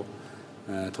people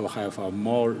to have a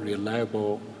more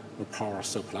reliable power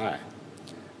supply.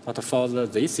 But for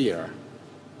this year,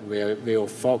 we will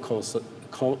focus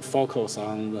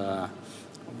on the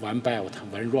One Belt,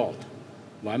 One Road,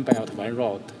 One Belt, One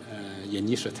Road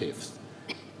initiatives.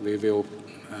 We will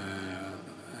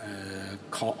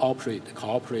cooperate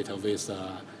with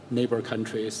neighbor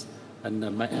countries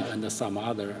and some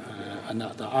other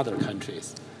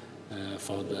countries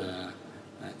for the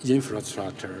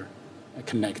infrastructure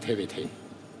connectivity.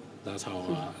 That's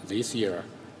our this year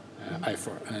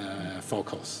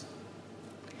focus.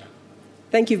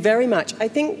 Thank you very much. I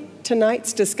think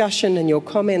tonight's discussion and your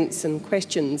comments and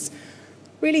questions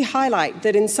really highlight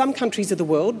that in some countries of the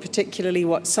world, particularly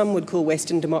what some would call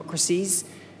Western democracies,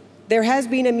 there has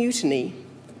been a mutiny,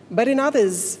 but in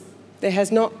others there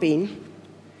has not been.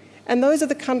 And those are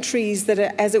the countries that,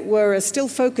 as it were, are still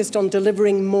focused on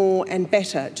delivering more and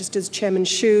better, just as Chairman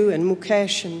Xu and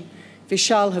Mukesh and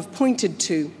Vishal have pointed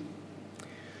to.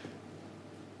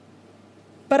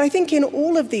 But I think in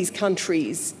all of these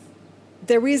countries,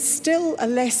 there is still a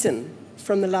lesson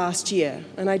from the last year,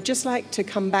 and I'd just like to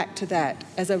come back to that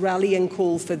as a rallying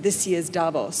call for this year's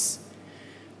Davos,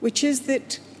 which is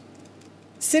that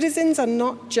citizens are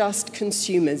not just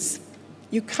consumers.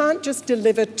 You can't just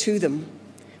deliver to them.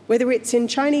 Whether it's in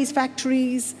Chinese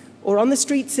factories or on the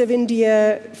streets of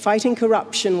India fighting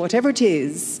corruption, whatever it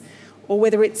is, or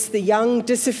whether it's the young,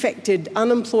 disaffected,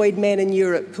 unemployed men in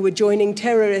Europe who are joining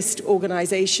terrorist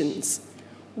organizations.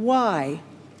 Why?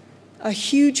 A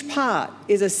huge part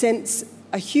is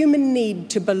a human need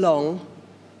to belong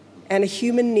and a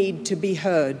human need to be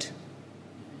heard.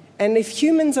 And if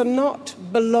humans are not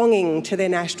belonging to their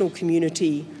national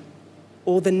community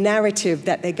or the narrative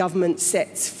that their government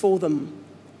sets for them,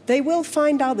 they will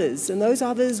find others, and those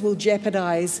others will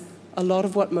jeopardize a lot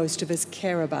of what most of us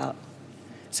care about.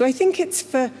 So I think it's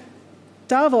for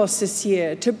Davos this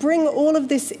year to bring all of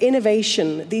this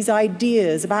innovation, these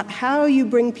ideas about how you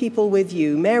bring people with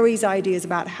you, Mary's ideas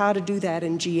about how to do that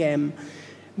in GM,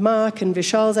 Marc and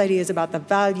Vishal's ideas about the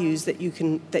values that you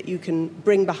can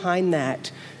bring behind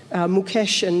that,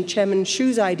 Mukesh and Chairman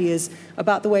Xu's ideas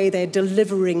about the way they're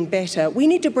delivering better. We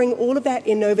need to bring all of that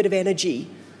innovative energy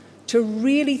to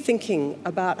really thinking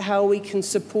about how we can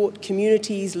support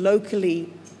communities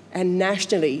locally and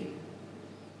nationally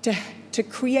to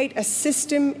create a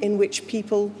system in which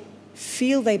people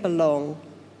feel they belong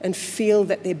and feel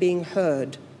that they're being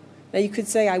heard. Now, you could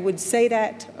say, I would say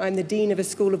that, I'm the Dean of a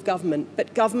School of Government,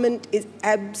 but government is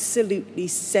absolutely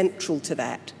central to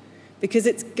that, because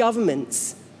it's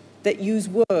governments that use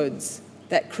words,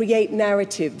 that create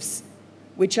narratives,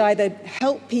 which either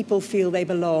help people feel they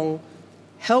belong,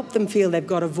 help them feel they've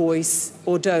got a voice,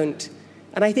 or don't.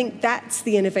 And I think that's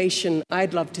the innovation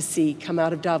I'd love to see come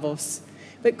out of Davos.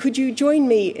 But could you join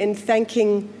me in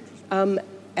thanking and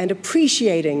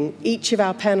appreciating each of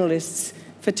our panelists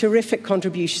for terrific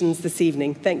contributions this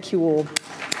evening? Thank you all.